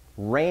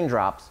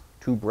 raindrops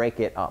to break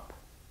it up.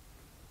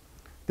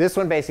 This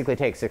one basically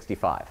takes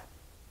 65.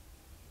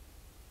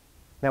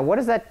 Now, what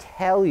does that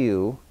tell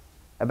you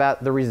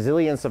about the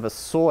resilience of a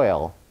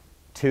soil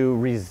to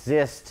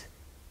resist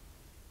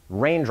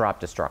raindrop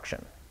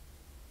destruction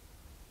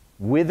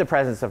with the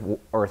presence of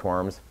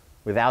earthworms,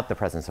 without the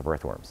presence of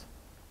earthworms?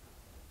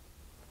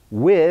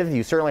 With,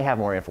 you certainly have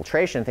more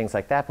infiltration, things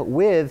like that, but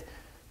with,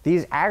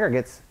 these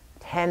aggregates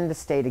tend to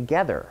stay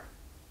together.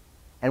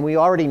 And we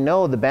already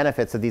know the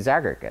benefits of these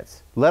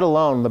aggregates, let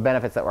alone the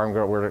benefits that we're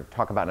going to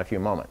talk about in a few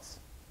moments.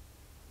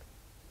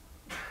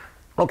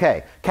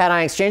 Okay, cation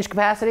exchange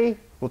capacity.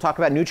 We'll talk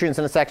about nutrients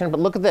in a second, but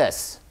look at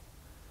this.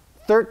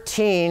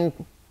 14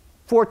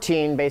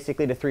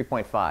 basically to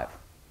 3.5.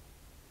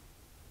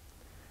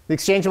 The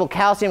exchangeable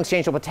calcium,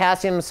 exchangeable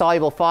potassium,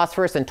 soluble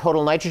phosphorus, and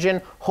total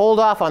nitrogen, hold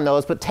off on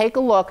those, but take a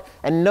look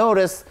and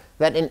notice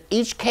that in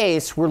each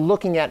case we're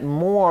looking at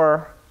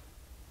more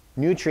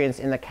nutrients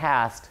in the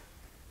cast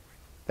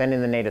than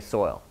in the native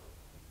soil.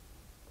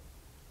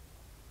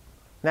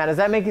 Now, does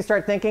that make you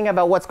start thinking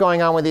about what's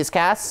going on with these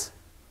casts?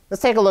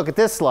 Let's take a look at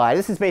this slide.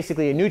 This is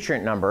basically a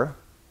nutrient number.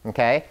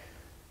 Okay?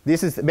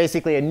 This is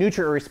basically a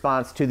nutrient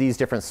response to these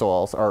different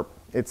soils, or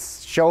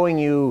it's showing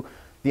you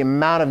the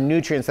amount of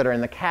nutrients that are in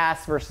the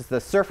cast versus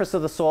the surface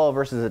of the soil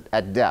versus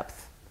at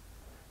depth.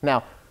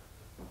 Now,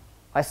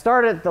 I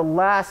started the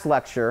last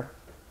lecture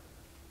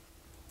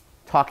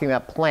talking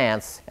about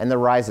plants and the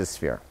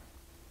rhizosphere.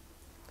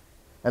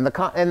 And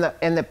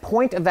the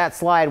point of that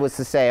slide was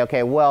to say,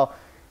 okay, well,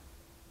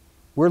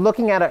 we're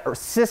looking at a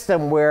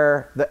system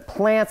where the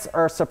plants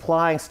are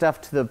supplying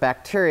stuff to the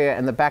bacteria,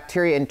 and the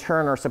bacteria in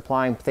turn are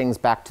supplying things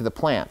back to the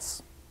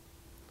plants.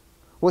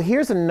 Well,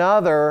 here's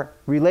another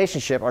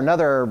relationship, or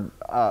another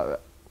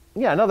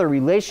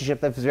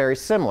relationship that's very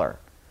similar.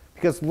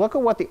 Because look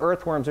at what the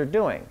earthworms are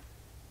doing.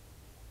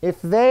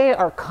 If they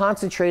are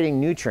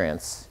concentrating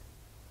nutrients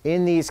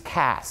in these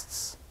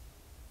casts,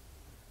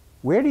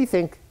 where do you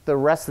think the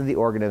rest of the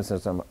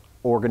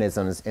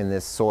organisms in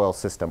this soil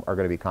system are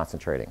going to be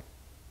concentrating?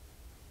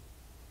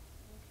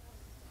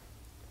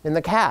 In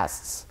the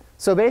casts.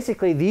 So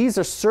basically, these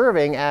are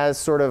serving as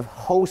sort of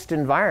host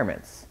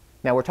environments.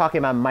 Now, we're talking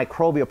about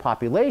microbial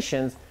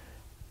populations.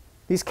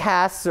 These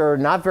casts are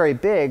not very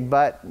big,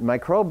 but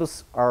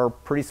microbes are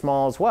pretty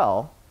small as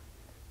well.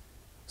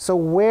 So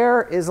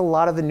where is a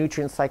lot of the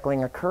nutrient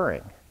cycling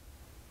occurring?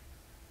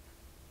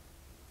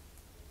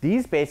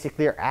 These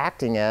basically are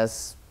acting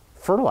as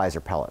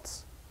fertilizer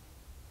pellets.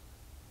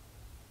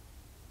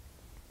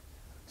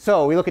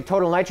 So we look at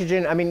total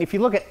nitrogen. I mean, if you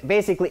look at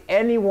basically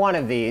any one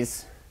of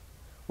these,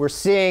 we're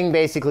seeing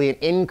basically an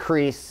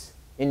increase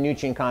in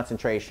nutrient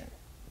concentration.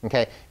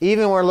 Okay?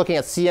 Even when we're looking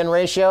at CN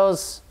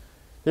ratios,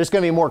 there's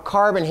going to be more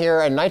carbon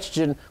here and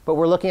nitrogen, but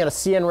we're looking at a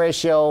CN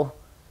ratio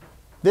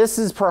this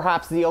is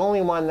perhaps the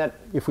only one that,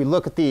 if we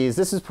look at these,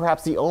 this is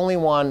perhaps the only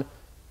one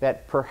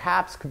that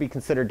perhaps could be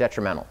considered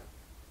detrimental.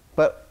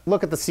 But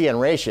look at the CN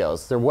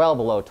ratios. They're well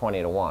below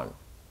 20:1.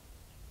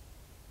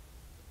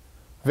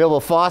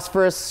 Available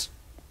phosphorus,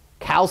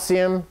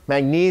 calcium,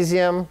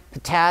 magnesium,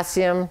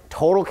 potassium,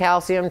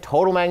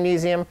 total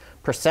magnesium,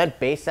 percent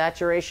base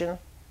saturation.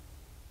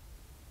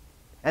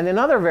 And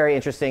another very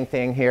interesting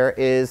thing here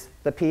is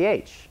the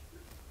pH.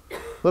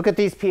 Look at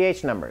these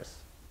pH numbers.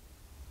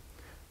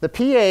 The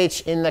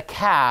pH in the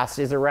cast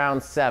is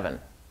around 7.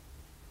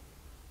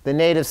 The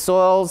native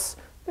soils,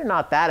 they're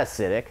not that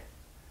acidic.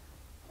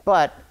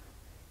 But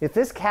if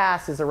this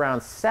cast is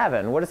around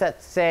 7, what is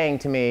that saying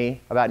to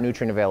me about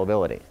nutrient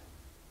availability?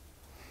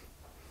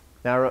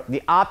 Now,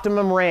 the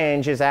optimum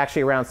range is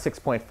actually around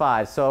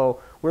 6.5.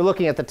 So we're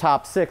looking at the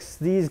top 6.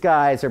 These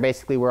guys are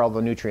basically where all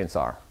the nutrients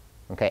are,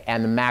 okay,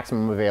 and the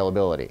maximum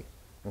availability.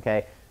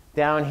 Okay?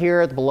 Down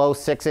here, below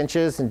 6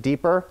 inches and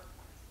deeper,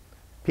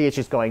 pH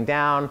is going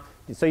down.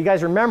 So you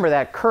guys remember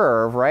that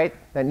curve, right?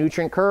 That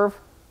nutrient curve?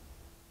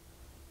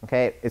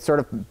 Okay, it sort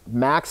of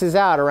maxes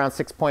out around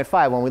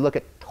 6.5 when we look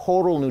at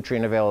total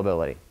nutrient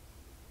availability.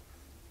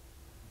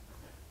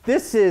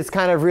 This is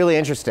kind of really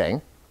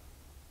interesting.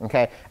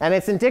 Okay, and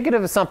it's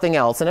indicative of something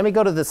else. And let me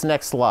go to this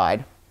next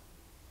slide.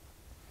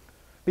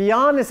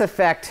 Beyond this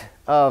effect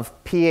of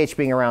pH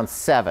being around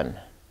 7,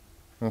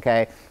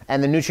 okay,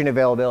 and the nutrient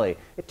availability,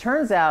 it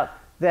turns out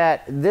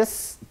that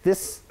this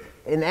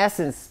in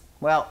essence,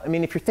 well, I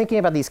mean, if you're thinking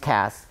about these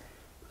casts,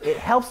 it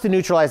helps to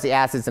neutralize the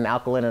acids and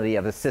alkalinity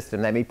of the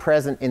system that may be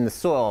present in the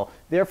soil,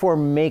 therefore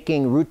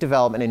making root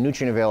development and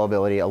nutrient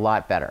availability a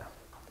lot better.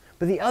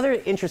 But the other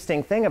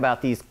interesting thing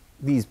about these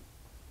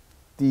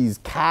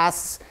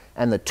casts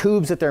and the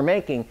tubes that they're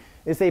making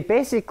is they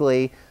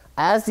basically,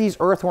 as these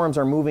earthworms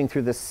are moving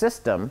through the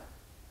system,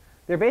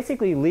 they're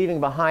basically leaving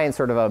behind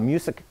sort of a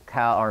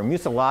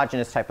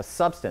mucilaginous type of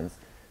substance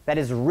that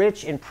is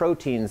rich in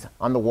proteins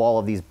on the wall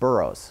of these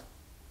burrows.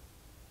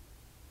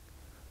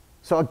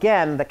 So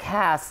again, the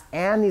casts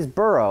and these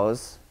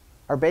burrows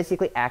are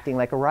basically acting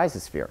like a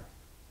rhizosphere.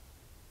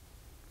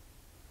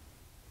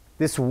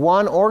 This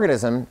one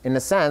organism, in a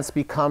sense,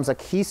 becomes a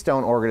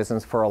keystone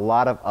organism for a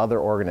lot of other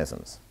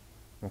organisms.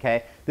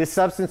 Okay? This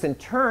substance, in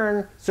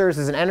turn, serves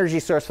as an energy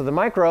source for the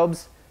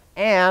microbes.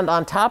 And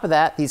on top of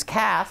that, these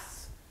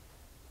casts,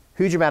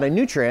 huge amount of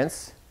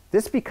nutrients,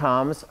 this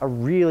becomes a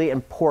really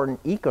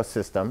important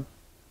ecosystem,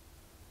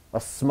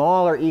 a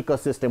smaller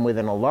ecosystem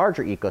within a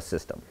larger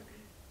ecosystem.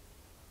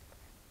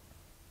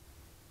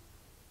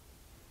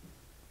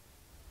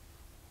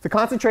 The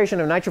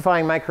concentration of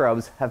nitrifying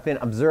microbes have been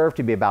observed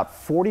to be about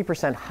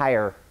 40%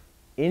 higher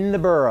in the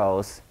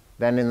burrows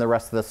than in the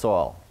rest of the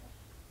soil.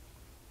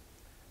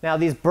 Now,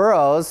 these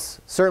burrows,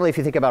 certainly if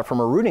you think about it from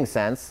a rooting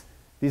sense,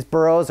 these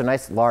burrows are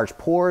nice large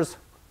pores,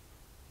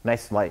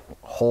 nice like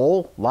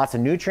hole, lots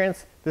of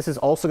nutrients. This is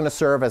also going to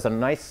serve as a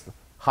nice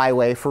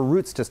highway for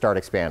roots to start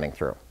expanding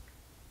through.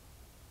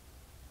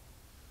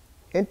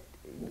 And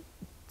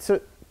so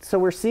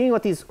we're seeing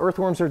what these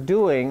earthworms are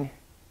doing,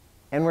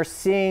 and we're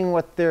seeing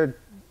what their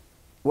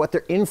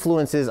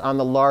influence is on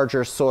the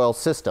larger soil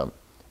system.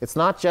 It's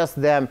not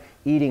just them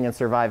eating and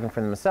surviving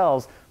for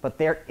themselves, but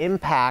their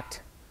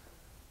impact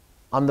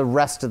on the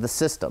rest of the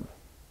system.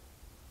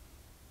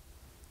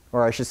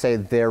 Or I should say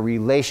their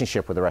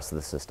relationship with the rest of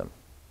the system.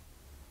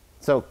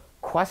 So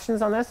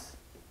questions on this?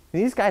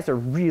 These guys are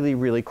really,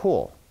 really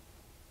cool.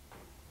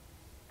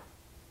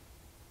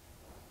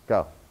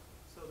 Go.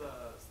 So the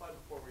slide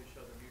before where you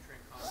showed the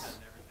nutrient content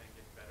and everything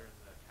getting better in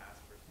the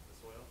cast versus the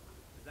soil,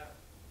 is that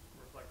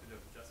reflective of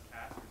just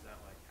cast, or is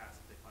that like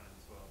casts that they find in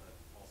the soil that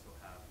also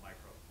have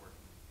microbes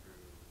working through?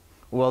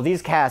 Well,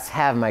 these casts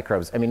have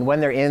microbes. I mean,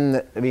 when they're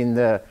in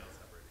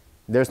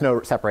there's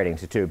no separating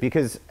the two,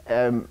 because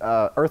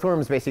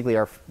earthworms basically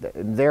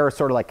they're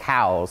sort of like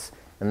cows,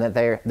 and that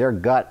their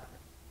gut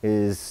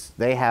is,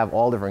 they have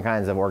all different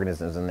kinds of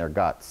organisms in their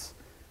guts.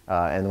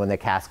 And when the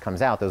cast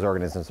comes out, those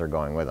organisms are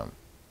going with them.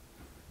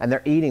 And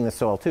they're eating the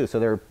soil too, so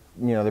they're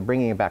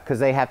bringing it back, because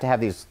they have to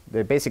have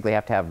they basically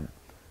have to have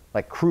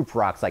like croup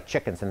rocks, like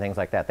chickens and things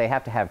like that. They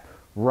have to have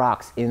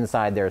rocks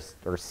inside their,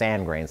 or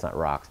sand grains, not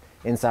rocks,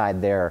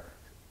 inside their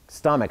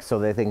stomach so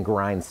that they can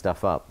grind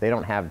stuff up. They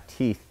don't have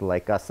teeth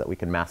like us that we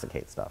can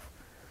massacre stuff.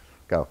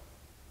 Go.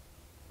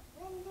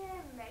 When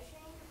they're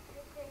measuring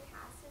with the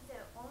cast, is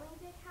it only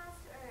the cast,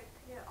 or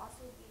could it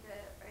also be the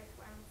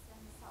earthworms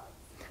themselves?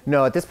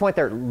 No, at this point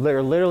they're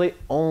literally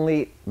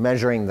only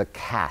measuring the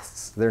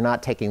casts. They're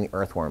not taking the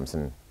earthworms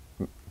and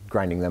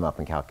grinding them up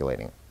and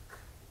calculating.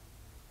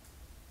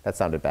 That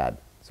sounded bad.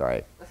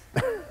 Sorry.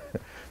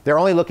 They're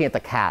only looking at the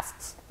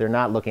casts. They're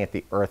not looking at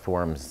the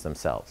earthworms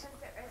themselves. Because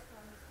the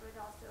earthworms would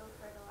also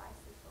fertilize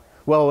the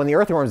soil. Well, when the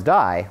earthworms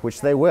die, which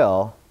they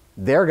will,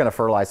 they're going to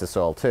fertilize the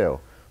soil too.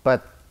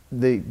 But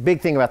the big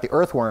thing about the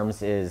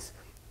earthworms is,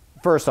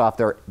 first off,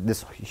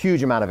 this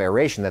huge amount of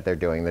aeration that they're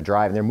doing, the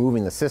drive, and they're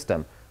moving the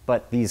system.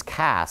 But these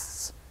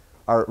casts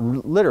are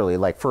literally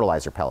like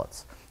fertilizer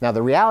pellets. Now,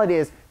 the reality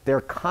is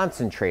they're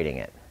concentrating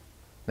it.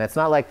 And it's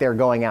not like they're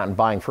going out and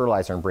buying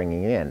fertilizer and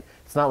bringing it in.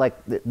 It's not like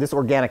this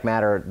organic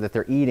matter that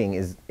they're eating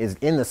is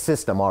in the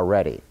system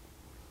already.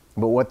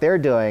 But what they're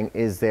doing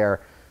is they're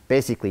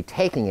basically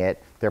taking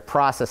it, they're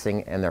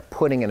processing, and they're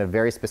putting it in a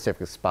very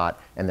specific spot,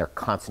 and they're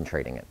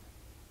concentrating it.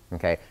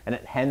 Okay? And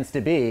it tends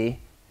to be,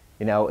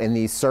 in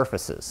these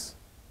surfaces.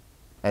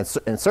 And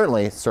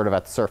certainly sort of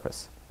at the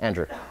surface.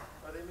 Andrew.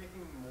 Are they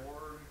making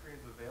more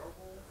nutrients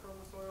available from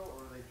the soil,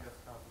 or are they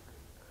just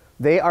concentrating?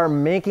 They are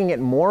making it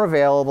more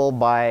available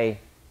by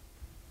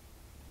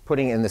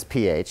putting it in this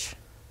pH,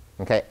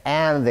 okay,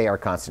 and they are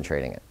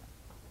concentrating it.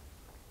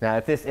 Now,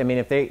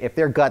 if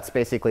their guts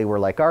basically were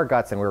like our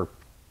guts, and we're,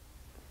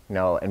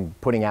 and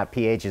putting out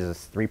pHs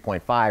as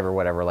 3.5 or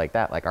whatever like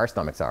that, like our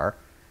stomachs are,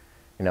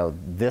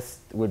 this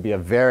would be a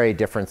very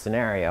different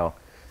scenario.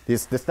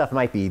 This stuff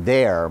might be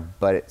there,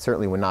 but it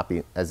certainly would not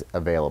be as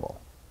available.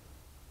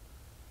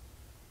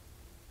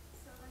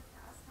 So the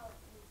casts help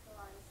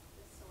neutralize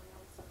the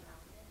soil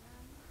surrounding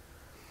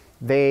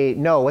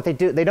them? What they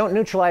do, they don't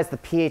neutralize the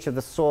pH of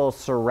the soil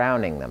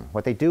surrounding them.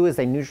 What they do is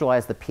they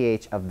neutralize the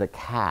pH of the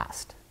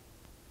cast.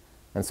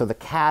 And so the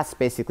cast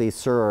basically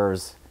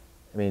serves,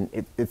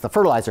 it's a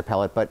fertilizer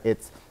pellet, but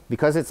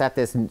because it's at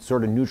this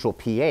sort of neutral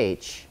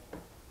pH,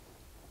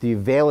 the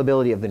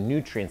availability of the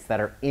nutrients that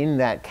are in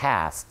that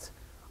cast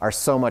are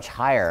so much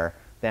higher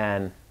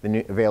than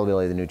the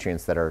availability of the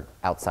nutrients that are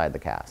outside the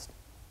cast.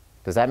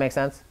 Does that make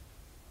sense?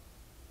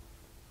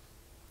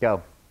 Go.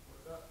 What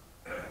about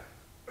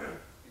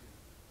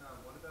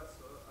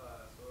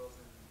soils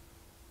in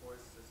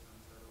forest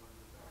systems that are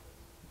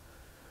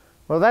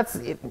affected? Well,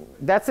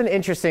 that's an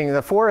interesting,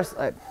 the forest,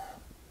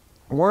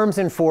 worms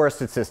in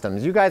forested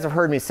systems. You guys have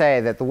heard me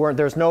say that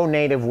there's no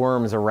native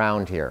worms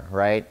around here,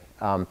 right?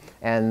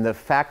 And the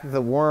fact that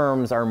the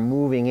worms are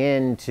moving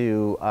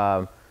into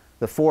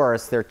the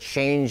forests, they're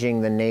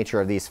changing the nature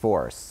of these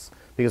forests.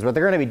 Because what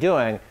they're going to be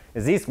doing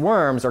is these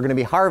worms are going to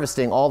be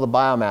harvesting all the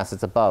biomass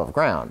that's above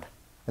ground.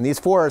 And these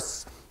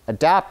forests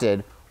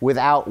adapted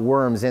without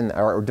worms in,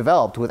 or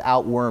developed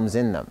without worms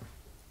in them.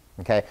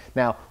 Okay?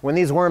 Now, when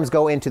these worms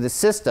go into the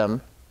system,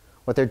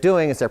 what they're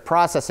doing is they're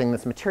processing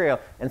this material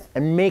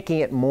and making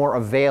it more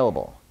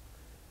available.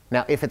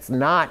 Now, if it's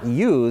not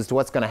used,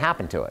 what's going to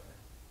happen to it?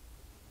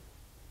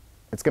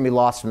 It's going to be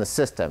lost from the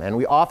system. And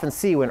we often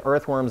see when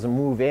earthworms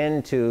move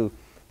into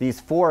these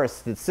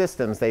forested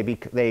systems,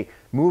 they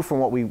move from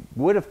what we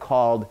would have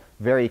called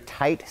very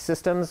tight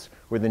systems,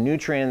 where the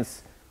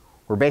nutrients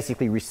were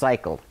basically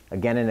recycled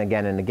again and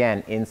again and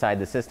again inside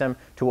the system,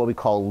 to what we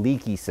call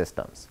leaky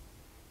systems.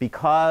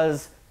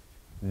 Because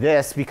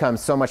this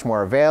becomes so much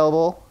more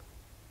available,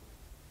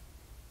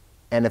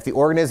 and if the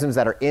organisms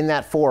that are in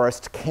that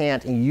forest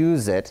can't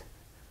use it,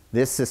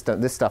 this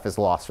stuff is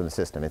lost from the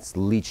system. It's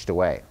leached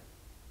away.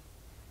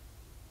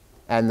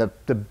 And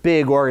the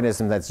big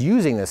organism that's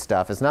using this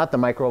stuff is not the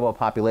microbial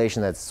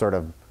population that's sort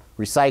of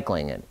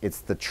recycling it.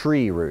 It's the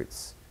tree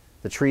roots.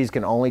 The trees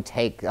can only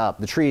take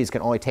up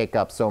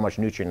so much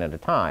nutrient at a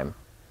time,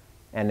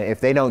 and if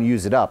they don't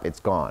use it up, it's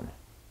gone.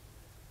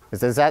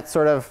 Is that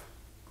sort of?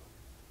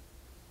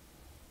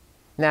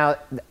 Now,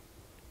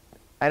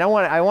 I don't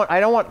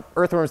want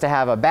earthworms to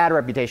have a bad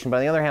reputation, but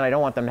on the other hand, I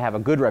don't want them to have a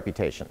good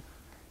reputation.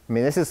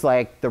 This is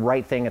like the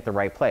right thing at the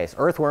right place.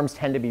 Earthworms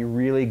tend to be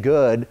really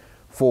good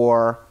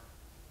for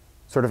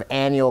sort of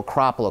annual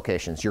crop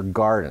locations, your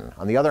garden.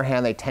 On the other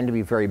hand, they tend to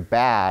be very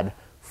bad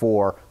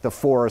for the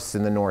forests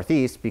in the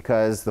Northeast,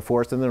 because the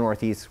forests in the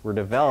Northeast were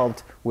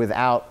developed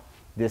without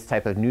this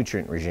type of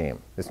nutrient regime,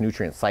 this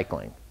nutrient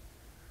cycling.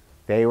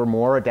 They were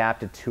more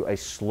adapted to a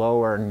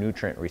slower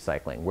nutrient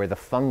recycling, where the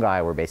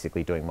fungi were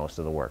basically doing most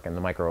of the work, and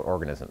the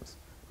microorganisms,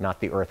 not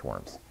the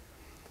earthworms.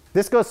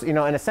 This goes, in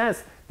a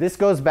sense, this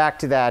goes back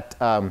to that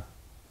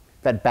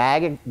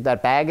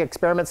bag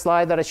experiment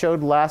slide that I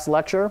showed last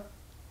lecture,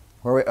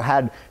 where we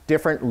had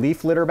different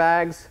leaf litter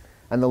bags,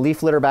 and the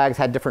leaf litter bags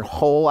had different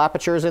hole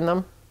apertures in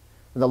them.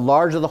 And the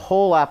larger the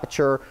hole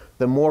aperture,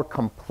 the more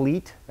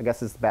complete, I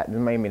guess is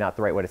maybe not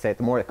the right way to say it,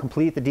 the more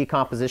complete the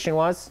decomposition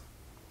was,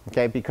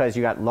 okay, because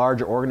you got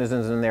larger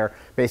organisms in there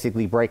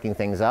basically breaking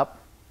things up.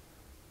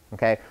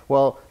 Okay,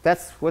 well,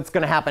 that's what's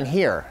going to happen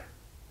here.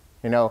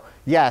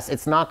 Yes,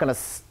 it's not going to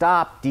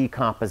stop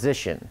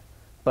decomposition,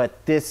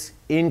 but this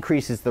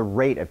increases the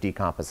rate of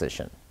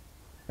decomposition.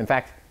 In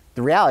fact,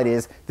 the reality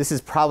is this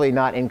is probably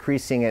not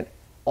increasing it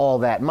all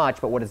that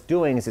much, but what it's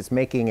doing is it's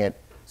making it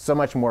so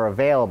much more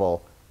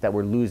available that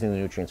we're losing the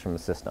nutrients from the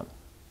system.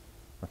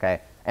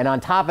 Okay? And on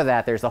top of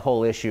that, there's the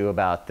whole issue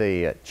about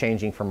the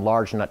changing from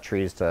large nut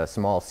trees to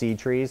small seed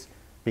trees,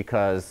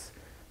 because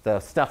the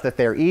stuff that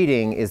they're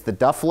eating is the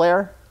duff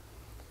layer.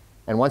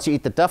 And once you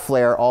eat the duff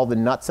layer, all the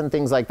nuts and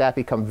things like that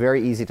become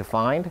very easy to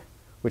find,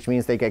 which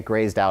means they get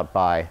grazed out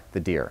by the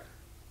deer,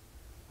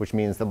 which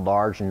means the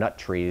large nut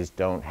trees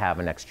don't have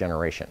a next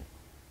generation.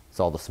 It's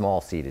all the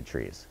small seeded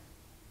trees.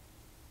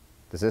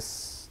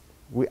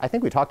 I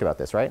think we talked about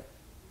this, right?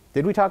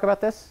 Did we talk about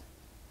this?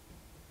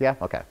 Yeah?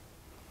 Okay.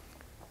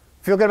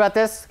 Feel good about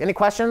this? Any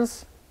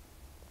questions?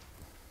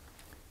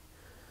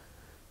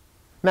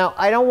 Now,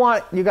 I don't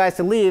want you guys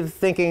to leave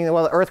thinking,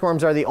 well, the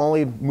earthworms are the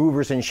only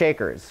movers and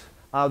shakers.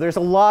 There's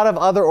a lot of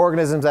other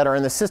organisms that are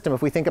in the system.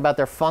 If we think about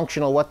their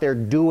functional, what they're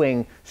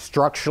doing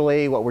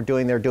structurally, what we're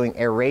doing, they're doing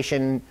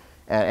aeration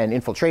and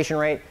infiltration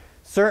rate.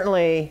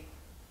 Certainly,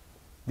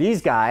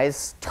 these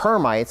guys,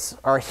 termites,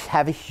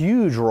 have a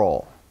huge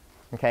role.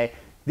 Okay?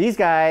 These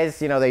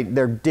guys, you know,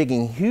 they're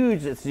digging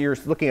huge, you're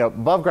looking at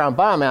above ground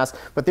biomass,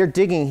 but they're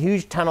digging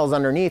huge tunnels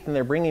underneath and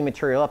they're bringing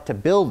material up to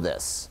build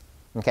this.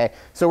 Okay?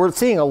 So we're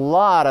seeing a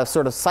lot of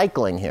sort of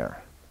cycling here.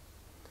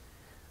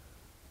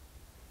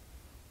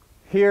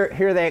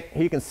 Here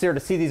you can sort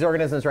of see these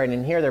organisms right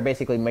in here. They're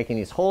basically making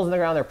these holes in the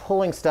ground. They're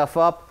pulling stuff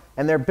up,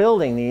 and they're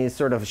building these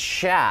sort of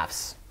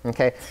shafts.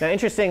 Okay? Now,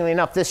 interestingly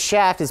enough, this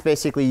shaft is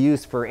basically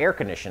used for air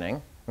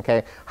conditioning.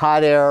 Okay?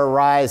 Hot air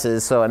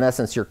rises, so in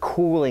essence, you're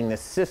cooling this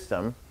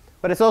system.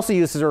 But it's also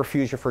used as a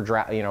refugia for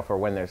drought, you know, for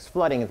when there's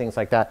flooding and things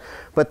like that.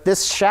 But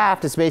this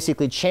shaft is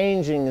basically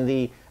changing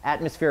the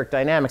atmospheric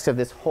dynamics of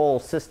this whole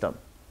system,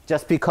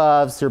 just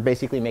because they're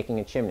basically making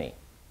a chimney.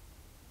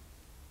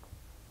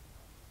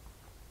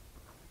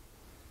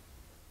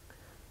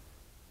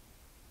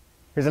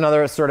 Here's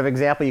another sort of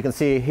example. You can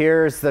see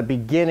here's the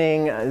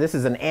beginning. This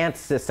is an ant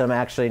system,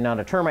 actually, not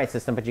a termite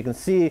system. But you can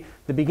see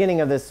the beginning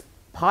of this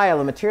pile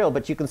of material.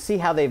 But you can see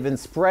how they've been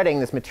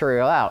spreading this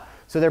material out.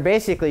 So they're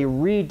basically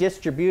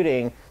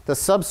redistributing the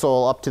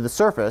subsoil up to the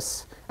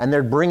surface. And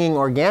they're bringing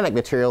organic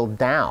material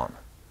down.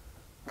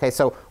 Okay,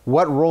 so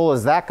what role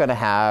is that going to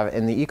have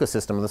in the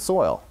ecosystem of the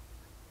soil?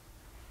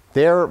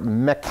 They're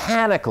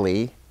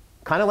mechanically,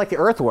 kind of like the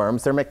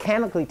earthworms, they're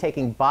mechanically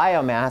taking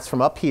biomass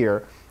from up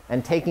here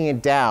and taking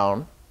it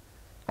down,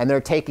 and they're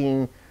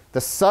taking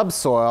the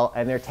subsoil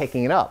and they're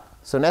taking it up.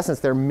 So in essence,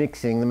 they're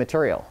mixing the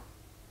material.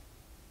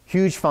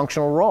 Huge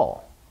functional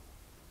role.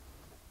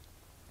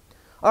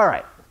 All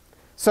right,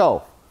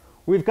 so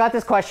we've got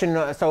this question.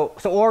 So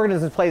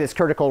organisms play this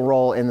critical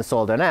role in the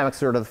soil dynamics,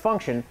 sort of the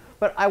function.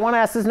 But I want to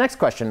ask this next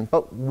question.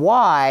 But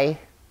why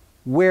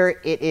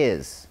where it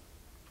is?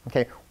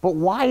 Okay, but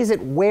why is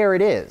it where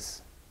it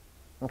is?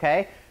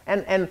 Okay,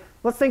 and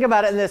let's think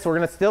about it in this. We're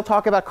going to still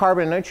talk about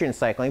carbon and nutrient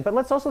cycling, but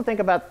let's also think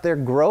about their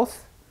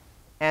growth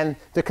and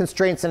the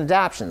constraints and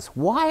adaptations.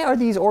 Why are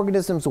these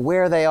organisms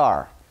where they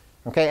are?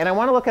 Okay, and I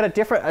want to look at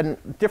a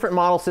different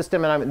model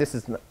system, and this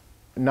is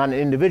not an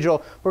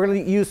individual. We're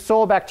going to use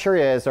soil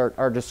bacteria as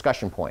our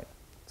discussion point.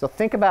 So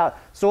think about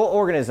soil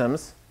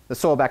organisms, the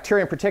soil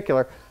bacteria in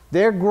particular,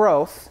 their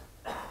growth,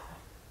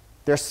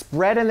 their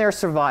spread and their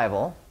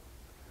survival,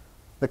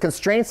 the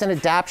constraints and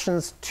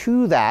adaptations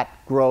to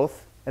that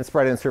growth and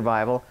spread and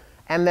survival,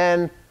 and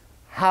then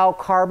how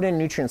carbon and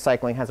nutrient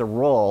cycling has a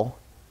role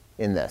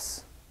in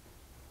this,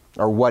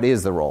 or what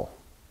is the role.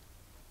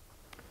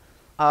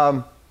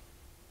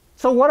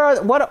 So what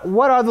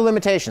are the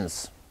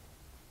limitations?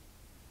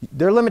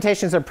 Their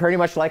limitations are pretty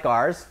much like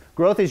ours.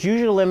 Growth is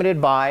usually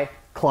limited by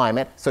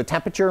climate, so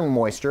temperature and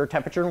moisture,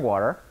 temperature and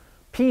water.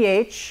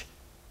 pH,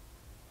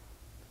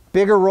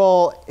 bigger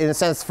role in a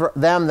sense for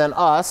them than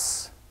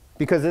us,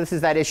 because this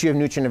is that issue of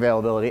nutrient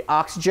availability.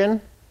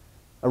 Oxygen,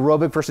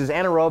 aerobic versus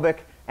anaerobic,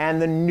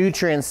 and the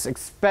nutrients,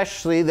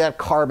 especially that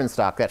carbon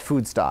stock, that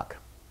food stock.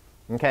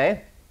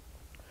 Okay?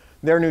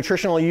 Their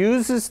nutritional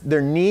uses,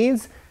 their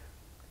needs,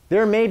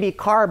 there may be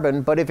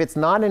carbon, but if it's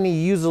not in a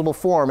usable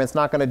form, it's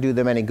not going to do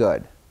them any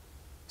good.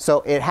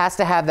 So it has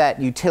to have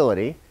that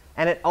utility,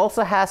 and it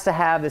also has to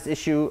have this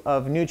issue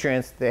of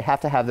nutrients. They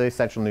have to have the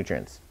essential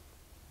nutrients.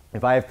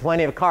 If I have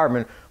plenty of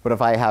carbon, but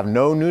if I have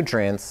no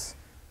nutrients,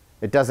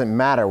 it doesn't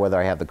matter whether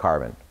I have the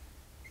carbon.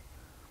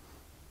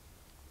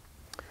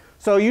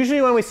 So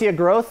usually when we see a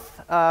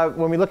growth,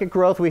 when we look at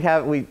growth,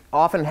 we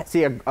often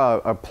see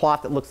a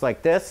plot that looks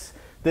like this.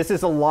 This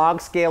is a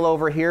log scale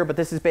over here, but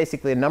this is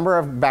basically a number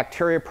of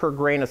bacteria per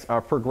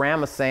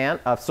gram of sand,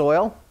 of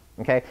soil.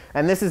 Okay?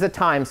 And this is a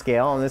time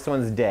scale, and this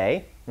one's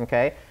day.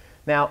 Okay?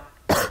 Now,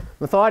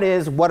 the thought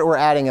is what we're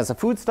adding as a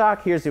food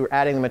stock. Here's we're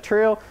adding the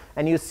material,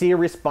 and you see a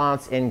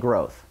response in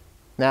growth.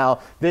 Now,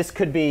 this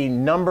could be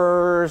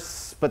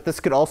numbers, but this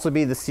could also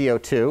be the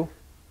CO2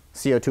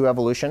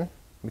 evolution,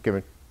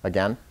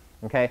 again.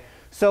 Okay?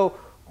 So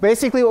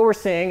basically what we're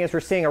seeing is we're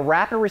seeing a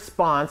rapid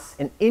response,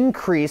 an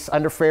increase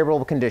under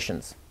favorable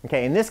conditions.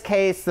 Okay? In this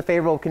case, the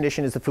favorable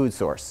condition is the food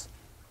source.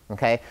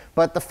 Okay?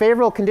 But the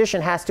favorable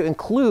condition has to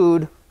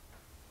include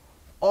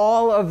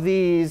all of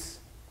these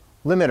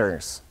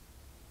limiters: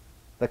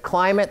 the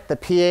climate, the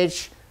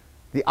pH,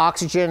 the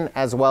oxygen,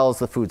 as well as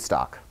the food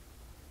stock.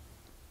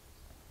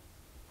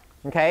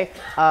 Okay?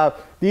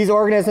 These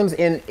organisms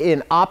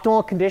in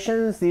optimal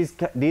conditions,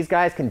 these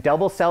guys can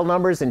double cell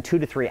numbers in 2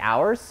 to 3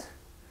 hours.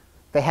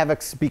 They have,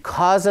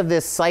 because of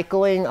this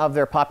cycling of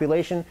their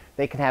population,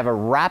 they can have a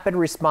rapid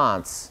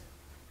response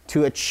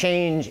to a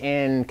change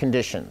in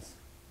conditions.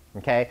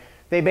 Okay?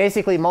 They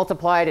basically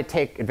multiply to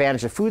take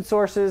advantage of food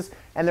sources,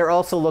 and they're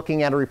also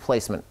looking at a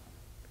replacement.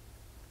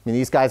 I mean,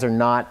 these guys are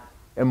not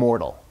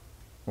immortal.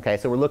 Okay?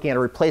 So we're looking at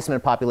a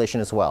replacement population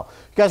as well.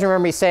 You guys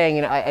remember me saying,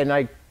 and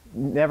I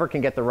never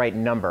can get the right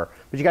number,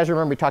 but you guys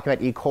remember me talking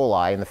about E.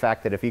 coli and the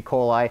fact that if E.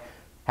 coli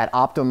had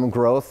optimum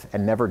growth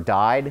and never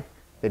died,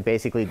 they'd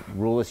basically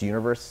rule this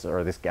universe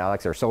or this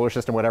galaxy or solar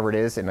system, whatever it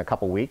is, in a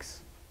couple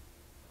weeks.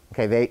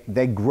 Okay,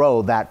 they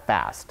grow that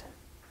fast.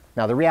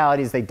 Now the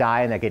reality is they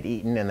die and they get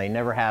eaten, and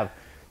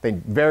they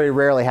very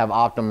rarely have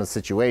optimum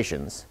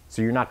situations.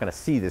 So you're not going to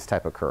see this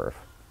type of curve.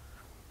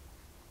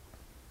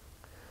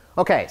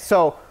 Okay,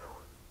 so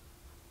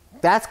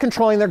that's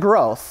controlling their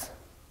growth.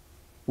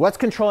 What's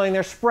controlling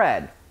their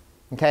spread?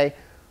 Okay,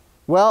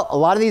 well, a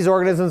lot of these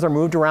organisms are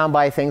moved around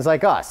by things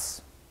like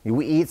us.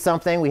 We eat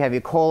something, we have E.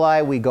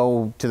 coli, we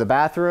go to the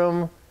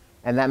bathroom,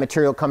 and that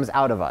material comes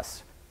out of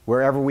us.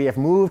 Wherever we have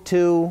moved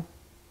to,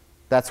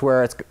 that's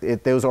where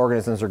those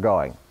organisms are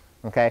going.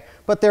 Okay,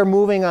 but they're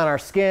moving on our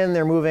skin,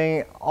 they're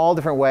moving all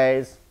different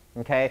ways.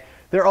 Okay,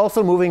 they're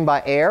also moving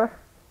by air,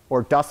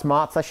 or dust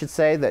motes, I should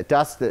say.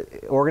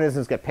 The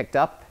organisms get picked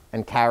up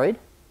and carried.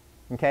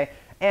 Okay,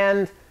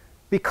 and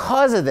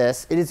because of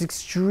this, it is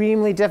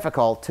extremely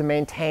difficult to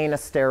maintain a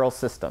sterile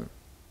system.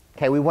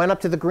 Okay, we went up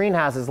to the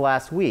greenhouses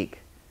last week,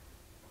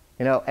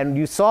 and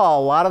you saw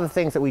a lot of the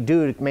things that we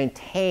do to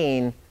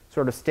maintain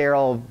sort of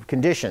sterile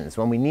conditions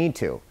when we need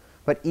to.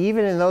 But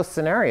even in those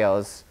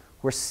scenarios,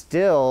 we're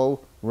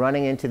still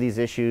running into these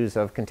issues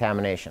of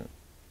contamination.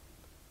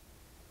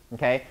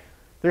 Okay,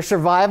 their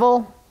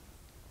survival,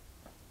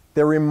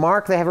 they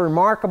have a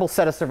remarkable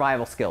set of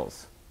survival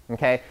skills.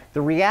 Okay,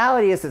 the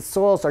reality is that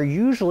soils are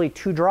usually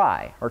too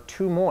dry, or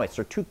too moist,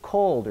 or too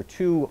cold, or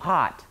too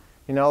hot.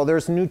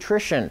 There's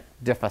nutrition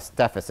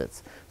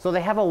deficits. So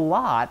they have a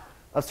lot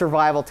of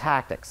survival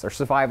tactics or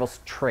survival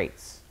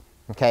traits.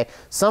 Okay,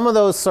 some of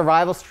those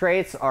survival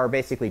traits are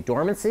basically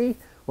dormancy.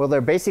 Well,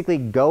 they'll basically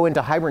go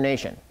into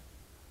hibernation.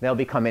 They'll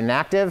become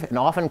inactive. In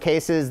often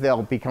cases,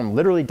 they'll become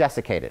literally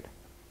desiccated.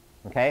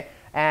 Okay,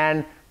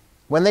 and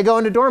when they go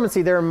into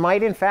dormancy, there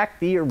might in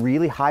fact be a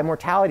really high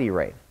mortality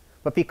rate.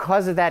 But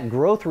because of that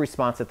growth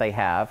response that they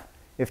have,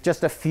 if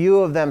just a few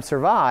of them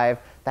survive,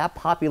 that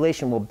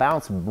population will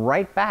bounce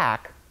right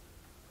back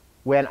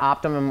when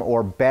optimum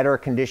or better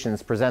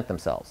conditions present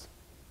themselves.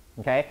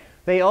 Okay?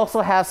 They also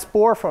have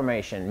spore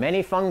formation.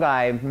 Many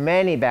fungi,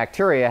 many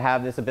bacteria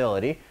have this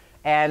ability,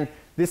 and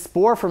this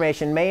spore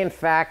formation may in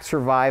fact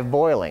survive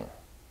boiling.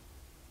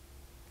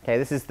 Okay,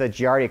 this is the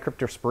Giardia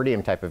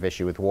cryptosporidium type of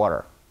issue with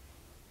water.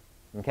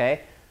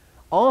 Okay?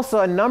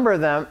 Also, a number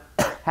of them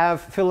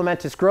have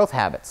filamentous growth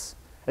habits.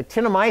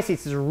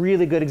 Actinomycetes is a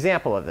really good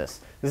example of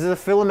this. This is a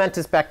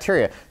filamentous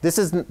bacteria. This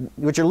is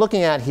what you're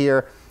looking at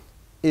here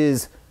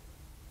is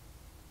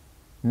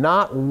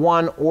not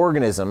one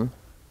organism,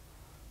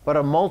 but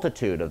a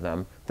multitude of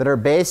them that are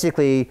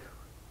basically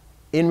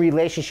in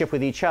relationship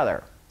with each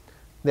other.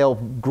 They'll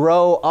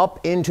grow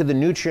up into the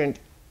nutrient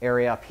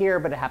area up here,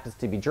 but it happens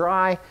to be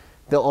dry.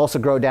 They'll also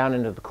grow down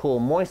into the cool,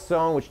 moist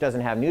zone, which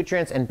doesn't have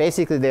nutrients. And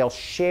basically, they'll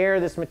share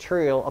this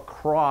material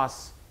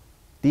across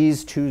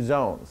these two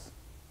zones.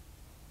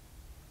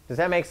 Does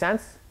that make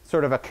sense?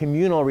 Sort of a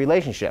communal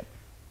relationship.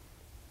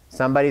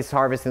 Somebody's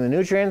harvesting the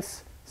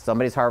nutrients,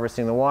 somebody's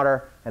harvesting the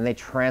water, and they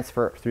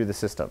transfer through the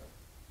system.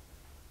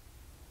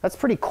 That's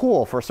pretty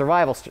cool for a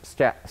survival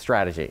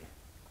strategy.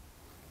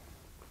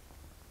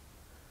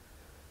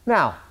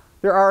 Now,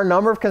 there are a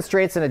number of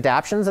constraints and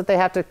adaptations that they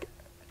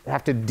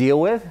have to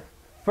deal with.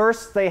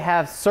 First, they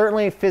have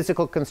certainly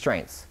physical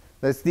constraints.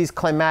 There's these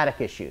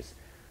climatic issues.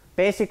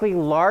 Basically,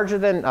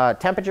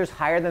 temperatures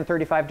higher than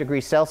 35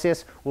 degrees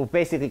Celsius will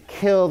basically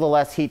kill the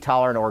less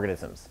heat-tolerant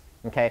organisms.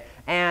 Okay?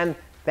 And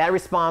that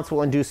response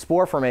will induce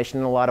spore formation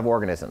in a lot of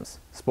organisms.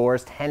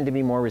 Spores tend to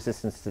be more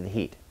resistant to the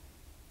heat.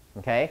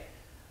 Okay?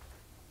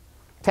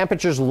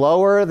 Temperatures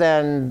lower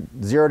than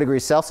 0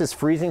 degrees Celsius,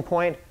 freezing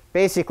point,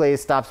 basically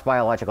stops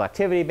biological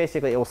activity.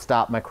 Basically, it will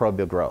stop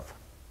microbial growth.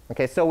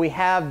 Okay, so we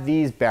have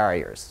these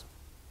barriers.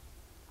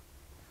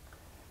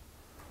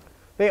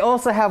 They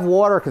also have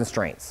water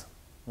constraints.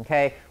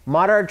 Okay,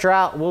 moderate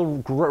drought will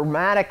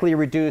dramatically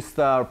reduce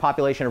the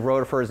population of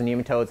rotifers and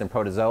nematodes and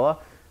protozoa,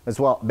 as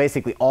well,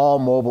 basically all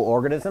mobile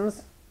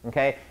organisms.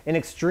 Okay, in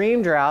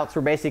extreme droughts,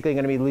 we're basically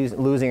going to be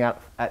losing out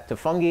to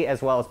fungi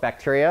as well as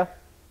bacteria.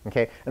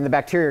 Okay, and the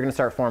bacteria are going to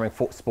start forming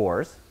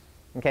spores.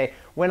 Okay,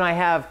 when I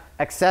have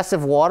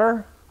excessive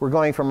water, we're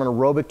going from an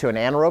aerobic to an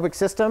anaerobic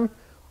system.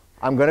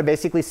 I'm going to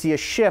basically see a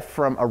shift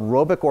from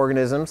aerobic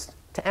organisms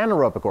to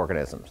anaerobic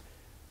organisms.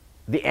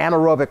 The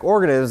anaerobic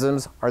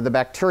organisms are the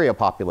bacterial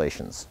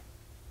populations.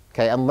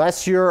 Okay,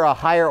 unless you're a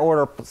higher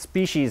order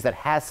species that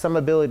has some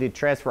ability to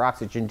transfer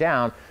oxygen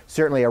down,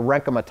 certainly a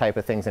Renkema type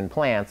of things in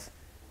plants,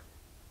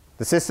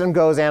 the system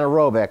goes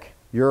anaerobic,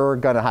 you're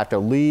going to have to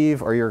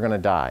leave or you're going to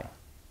die.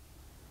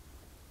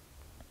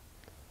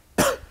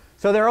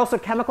 So there are also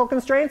chemical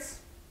constraints.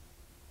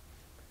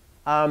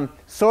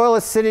 Soil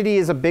acidity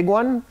is a big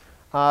one.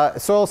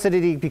 Soil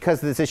acidity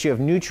because of this issue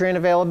of nutrient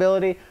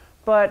availability,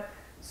 but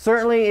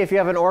certainly if you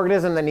have an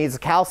organism that needs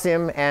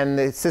calcium and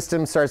the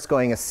system starts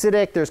going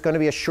acidic, there's going to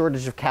be a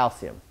shortage of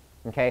calcium.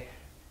 Okay?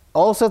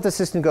 Also, if the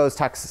system goes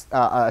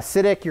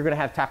acidic, you're going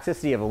to have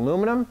toxicity of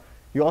aluminum.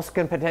 You also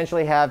can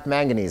potentially have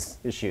manganese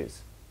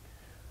issues.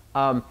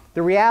 The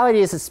reality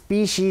is that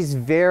species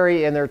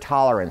vary in their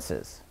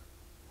tolerances.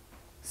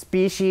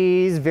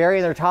 Species vary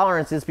in their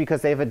tolerances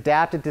because they've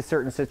adapted to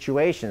certain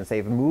situations.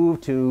 They've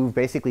moved to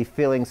basically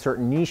filling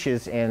certain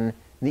niches in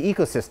the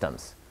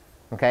ecosystems.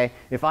 Okay?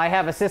 If I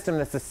have a system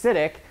that's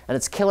acidic and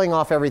it's killing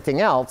off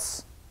everything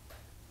else,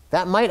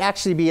 that might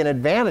actually be an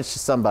advantage to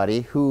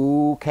somebody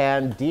who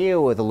can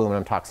deal with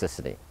aluminum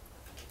toxicity.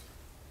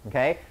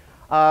 Okay?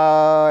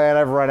 And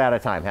I've run out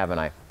of time, haven't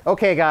I?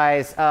 Okay,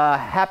 guys,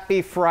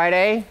 happy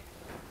Friday.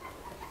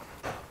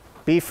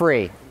 Be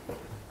free.